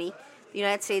 2020. The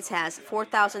United States has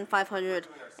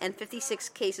 4,556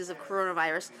 cases of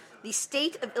coronavirus. The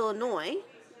state of Illinois,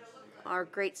 our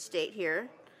great state here,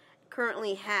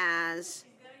 currently has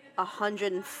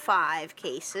 105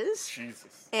 cases.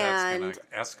 Jesus. That's And going to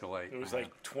escalate. It was man.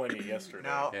 like 20 yesterday.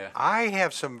 Now, Yeah. I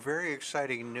have some very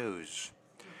exciting news.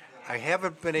 I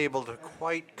haven't been able to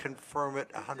quite confirm it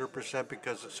 100%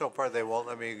 because so far they won't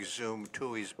let me exhume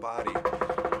Tui's body.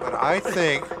 But I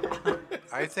think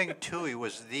Tui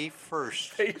was the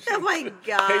first oh my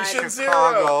God. Patient zero.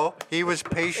 Chicago. He was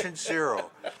patient zero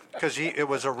because it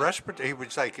was a respiratory. He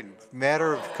was like in a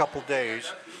matter of a couple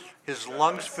days, his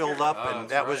lungs filled up, and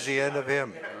that was the end of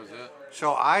him. That was it.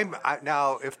 So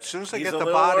now, as soon as I He's get a the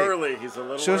little body, early. He's a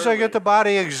little as soon as early. I get the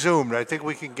body exhumed, I think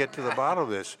we can get to the bottom of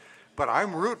this. But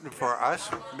I'm rooting for us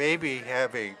maybe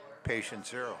having patient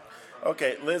zero.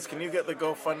 Okay, Liz, can you get the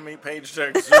GoFundMe page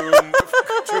to zoom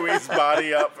Chewy's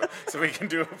body up so we can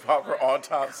do a proper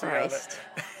autopsy Christ.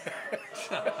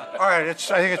 on it? All right, I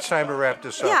think it's time to wrap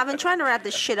this up. Yeah, I've been trying to wrap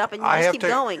this shit up, and you I just have keep to.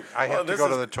 going. I have to go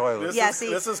to the toilet. This Yeah, is, see,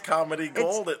 this is comedy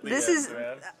gold at the this end, is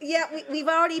man. yeah. We've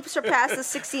already surpassed the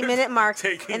 60-minute mark,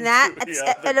 Taking and that Chewy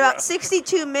at about underground.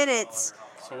 62 minutes,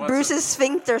 So what's Bruce's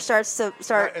sphincter starts to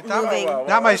start it's not- moving.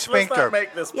 Not my let's sphincter. not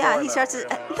make this Yeah, he porno, starts to. you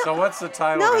know? So what's the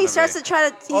title? No, he gonna starts be? to try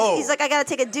to. Oh. He's like, I gotta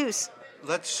take a deuce.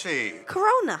 Let's see.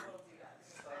 Corona.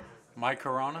 My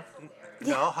Corona.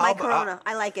 No, My Corona.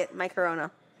 I like it. My Corona.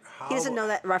 He doesn't know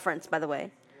that reference, by the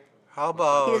way. How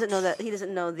about? He doesn't know that. He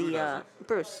doesn't know the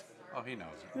Bruce. Oh, he knows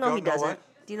it. No, he Don't know doesn't. what?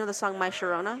 Do you know the song My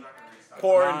Sharona?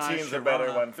 Quarantine's a better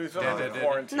Sharona. one. There's something with Da-da-da-da.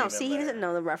 quarantine. No, in see, he there. doesn't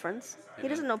know the reference. He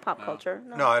doesn't know pop culture.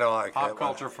 No, I don't like Pop that one.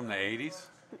 culture from the 80s.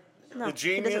 No, The he doesn't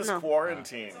genius know.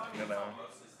 quarantine, you know.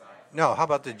 No, how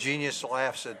about the genius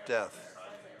laughs at death?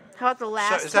 How about the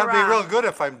last? So, that'd be hurrah? real good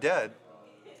if I'm dead.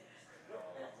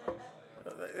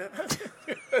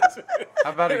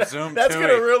 How about Exhumed That's Chewy?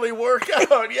 going to really work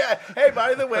out. Yeah. Hey,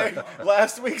 by the way,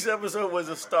 last week's episode was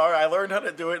a star. I learned how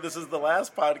to do it. This is the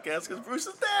last podcast because Bruce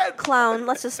is dead. Clown.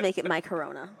 Let's just make it My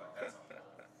Corona.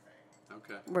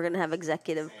 Okay. We're gonna have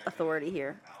executive authority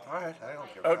here. All right, I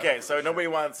don't care. Okay, so nobody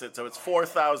wants it. So it's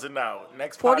 4,000 now.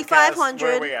 Next podcast, 4,500.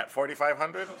 where are we at?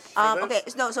 4,500? Okay,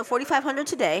 no, so 4,500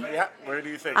 today. Yeah, where do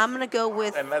you think? I'm gonna go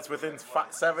with and that's within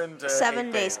 7 to 7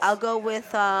 8 days. I'll go with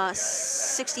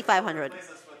 6,500.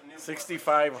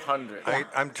 6,500.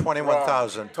 I'm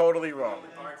 21,000. Wrong. Totally wrong.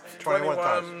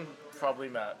 21,000. 21, probably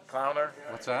not. Clowner?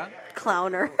 What's that?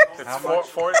 Clowner. It's How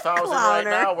 4,000 right Clowner.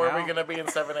 now. Where are we Yeah. going to be in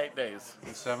 7-8 days?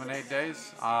 In 7-8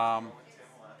 days?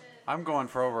 I'm going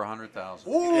for over 100,000.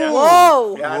 Yeah.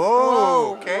 Whoa. Yeah,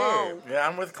 Whoa, okay. Whoa. yeah,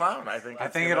 I'm with Clown. I think. I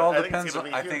it's think gonna- it all I think depends. it's gonna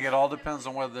be I think huge. it all depends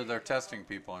on whether they're testing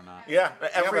people or not. Yeah, Yeah,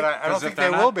 every, but I don't 'Cause think if they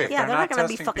they're will not- be. if Yeah, they're they're not gonna be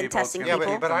testing fucking people, it's testing gonna Yeah,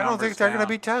 people. keep but the I don't think numbers they're going to down.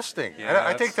 be testing. Yeah,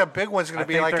 I think the big one's going to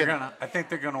be like I think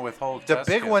they're going to withhold. the test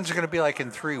big kits. one's going to be like in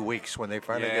 3 weeks when they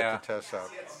finally Yeah. get the test out.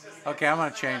 Okay, I'm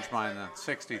going to change mine then.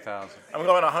 60,000. I'm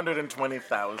going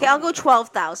 120,000. Okay, I'll go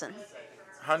 12,000.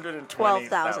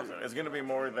 120,000. It's going to be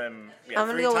more than. Yeah, I'm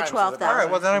gonna 3 go with times as 12,000. All right,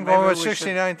 well then I'm Maybe going with we should-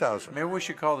 69,000. Maybe we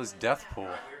should call this Death Pool.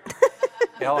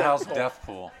 Ale House Death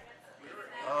Pool.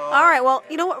 All right, well,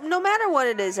 you know what? No matter what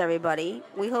it is, everybody,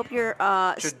 we hope you're.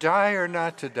 To die or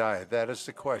not to die? That is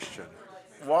the question.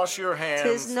 Wash your hands.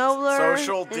 Tis nobler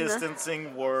Social in the-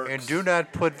 distancing works. And do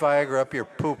not put Viagra up your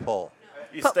poop hole.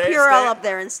 You Put Purell up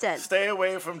there instead. Stay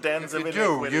away from dens If of you do,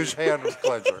 iniquity. use hand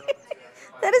cleanser.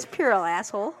 That is Purell,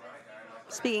 asshole.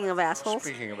 Speaking of assholes.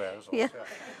 Speaking of assholes. Yeah.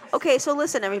 Okay, so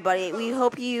listen, everybody. We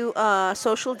hope you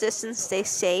social distance, stay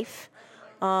safe.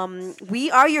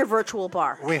 We are your virtual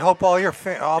bar. We hope all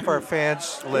of our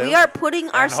fans live. We are putting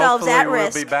And ourselves hopefully at we'll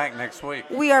risk. be back next week.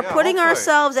 We are Yeah, putting hopefully.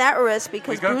 ourselves at risk We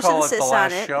because could Bruce call it the insists on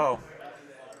last it. show.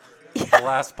 The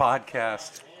last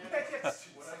podcast.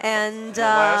 And the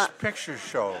last picture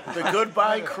show. The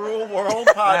Goodbye Cruel World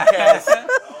podcast.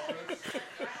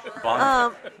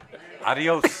 Bye.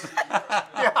 Adios.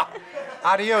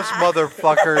 Adios,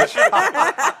 motherfuckers.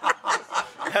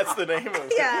 That's the name of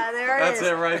it. yeah, there it is.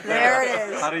 That's it right There there.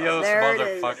 it is. Adios, There it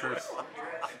is. motherfuckers.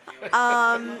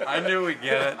 I knew we'd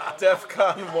get it.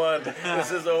 DEFCON 1.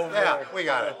 This is over. Yeah, we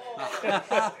got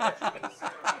it.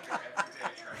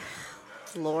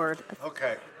 Lord,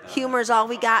 Okay. humor is all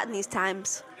we got in these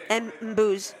times, and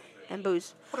booze, and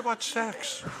booze. What about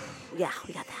sex? Yeah,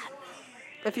 we got that.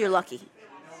 If you're lucky.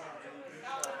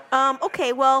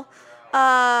 Okay, well,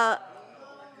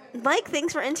 Mike,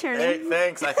 thanks for interning. Hey,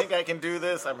 thanks. I think I can do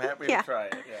this. I'm happy Yeah. to try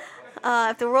it.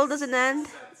 Yeah. If the world doesn't end,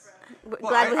 we're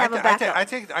glad we have a backup. I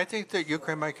think that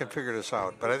Ukraine might can figure this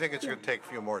out, but I think it's going to take a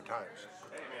few more times.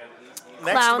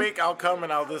 Next Clown. week I'll come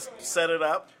and I'll just set it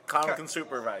up. Clown can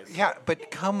supervise. Yeah, but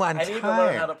come on I need to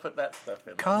learn how to time. put that stuff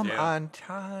in. Come Yeah. on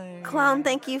time. Clown,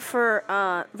 thank you for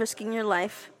risking your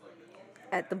life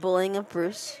at the bullying of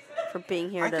Bruce, for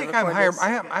being here I to think record I'm higher.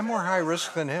 this. I'm more high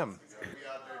risk than him.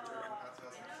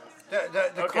 The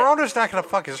Okay. corona's not going to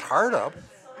fuck his heart up.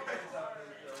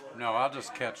 No, I'll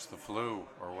just catch the flu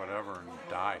or whatever and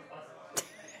die.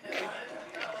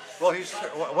 Well,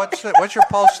 what's your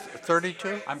pulse?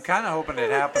 32. I'm kind of hoping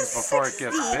it happens before it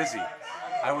gets busy.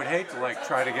 I would hate to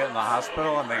try to get in the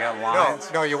hospital and they got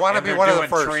lines. No, you wanna and be they're one of the doing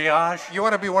first. Triage. You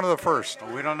want to be one of the first.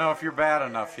 We don't know if you're bad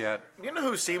enough yet. You know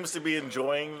who seems to be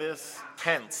enjoying this?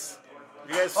 Pence.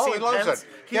 You guys Oh, see he loves Pence? it.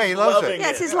 He's Yeah, he loves it. loving Yeah,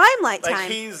 it's his limelight Like time.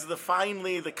 he's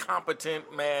finally the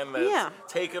competent man that's Yeah.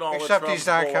 taken all Except the he's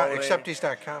not. Trump Except he's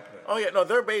not competent. Oh yeah, no,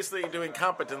 they're basically doing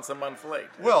competence a month late.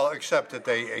 Well, except that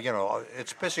they,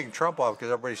 it's pissing Trump off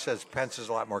because everybody says Pence is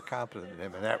a lot more competent than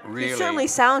him, and that really. He certainly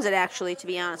sounds it, actually, to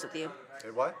be honest with you.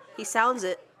 What? He sounds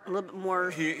it a little bit more.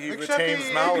 He Except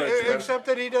retains knowledge. but- Except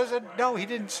that he doesn't. No, he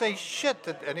didn't say shit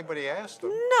that anybody asked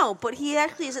him. No, but he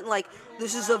actually isn't like,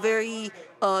 this is a very,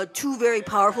 two very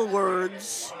powerful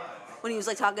words. When he was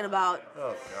like talking about.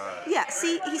 Oh God. Yeah,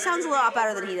 see, he sounds a lot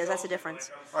better than he does. That's the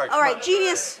difference. All right, All right, come on.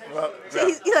 genius. Well, So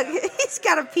yeah. look, he's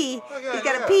got to pee. at He's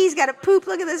got to that. pee. He's got to poop.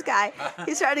 Look at this guy.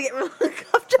 He's starting to get really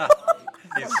uncomfortable.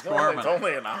 He's It's squirming.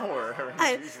 only an hour.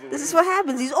 This is what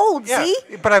happens. He's old. Yeah, See?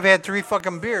 but I've had 3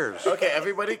 fucking beers. Okay,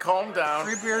 everybody calm down.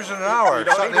 3 beers in an hour. You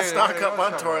don't need to Something- stock up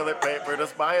on toilet paper.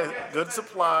 Just buy a good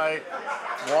supply.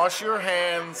 Wash your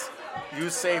hands.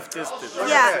 Use safe distance.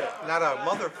 Yeah. Not a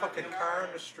motherfucking car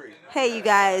in the street. Hey, you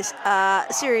guys.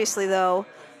 Seriously though,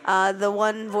 the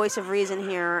one voice of reason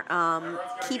here.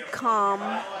 Keep calm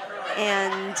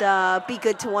and be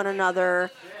good to one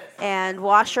another. And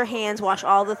wash your hands. Wash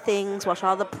all the things. Wash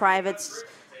all the privates.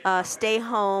 Stay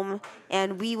home,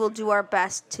 and we will do our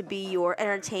best to be your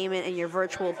entertainment and your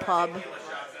virtual pub.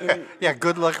 In Yeah,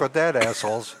 good luck with that,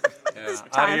 assholes. Yeah.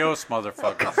 time. Adios,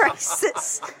 motherfucker.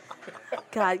 crisis.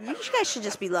 God, you guys should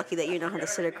just be lucky that you know how to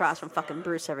sit across from fucking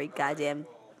Bruce every goddamn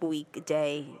week,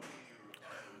 day.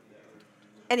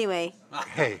 Anyway,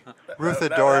 Hey, Ruth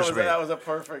That adores was, me. that was a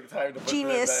perfect time to put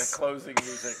Genius. that closing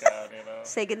music on, you know.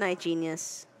 say goodnight,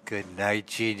 genius. Good night,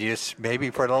 genius. Maybe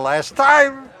for the last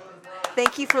time.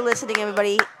 Thank you for listening,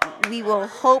 everybody. We will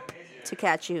hope to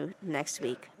catch you next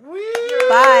week.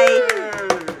 Bye.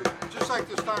 Just like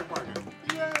the stock market.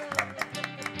 Yeah.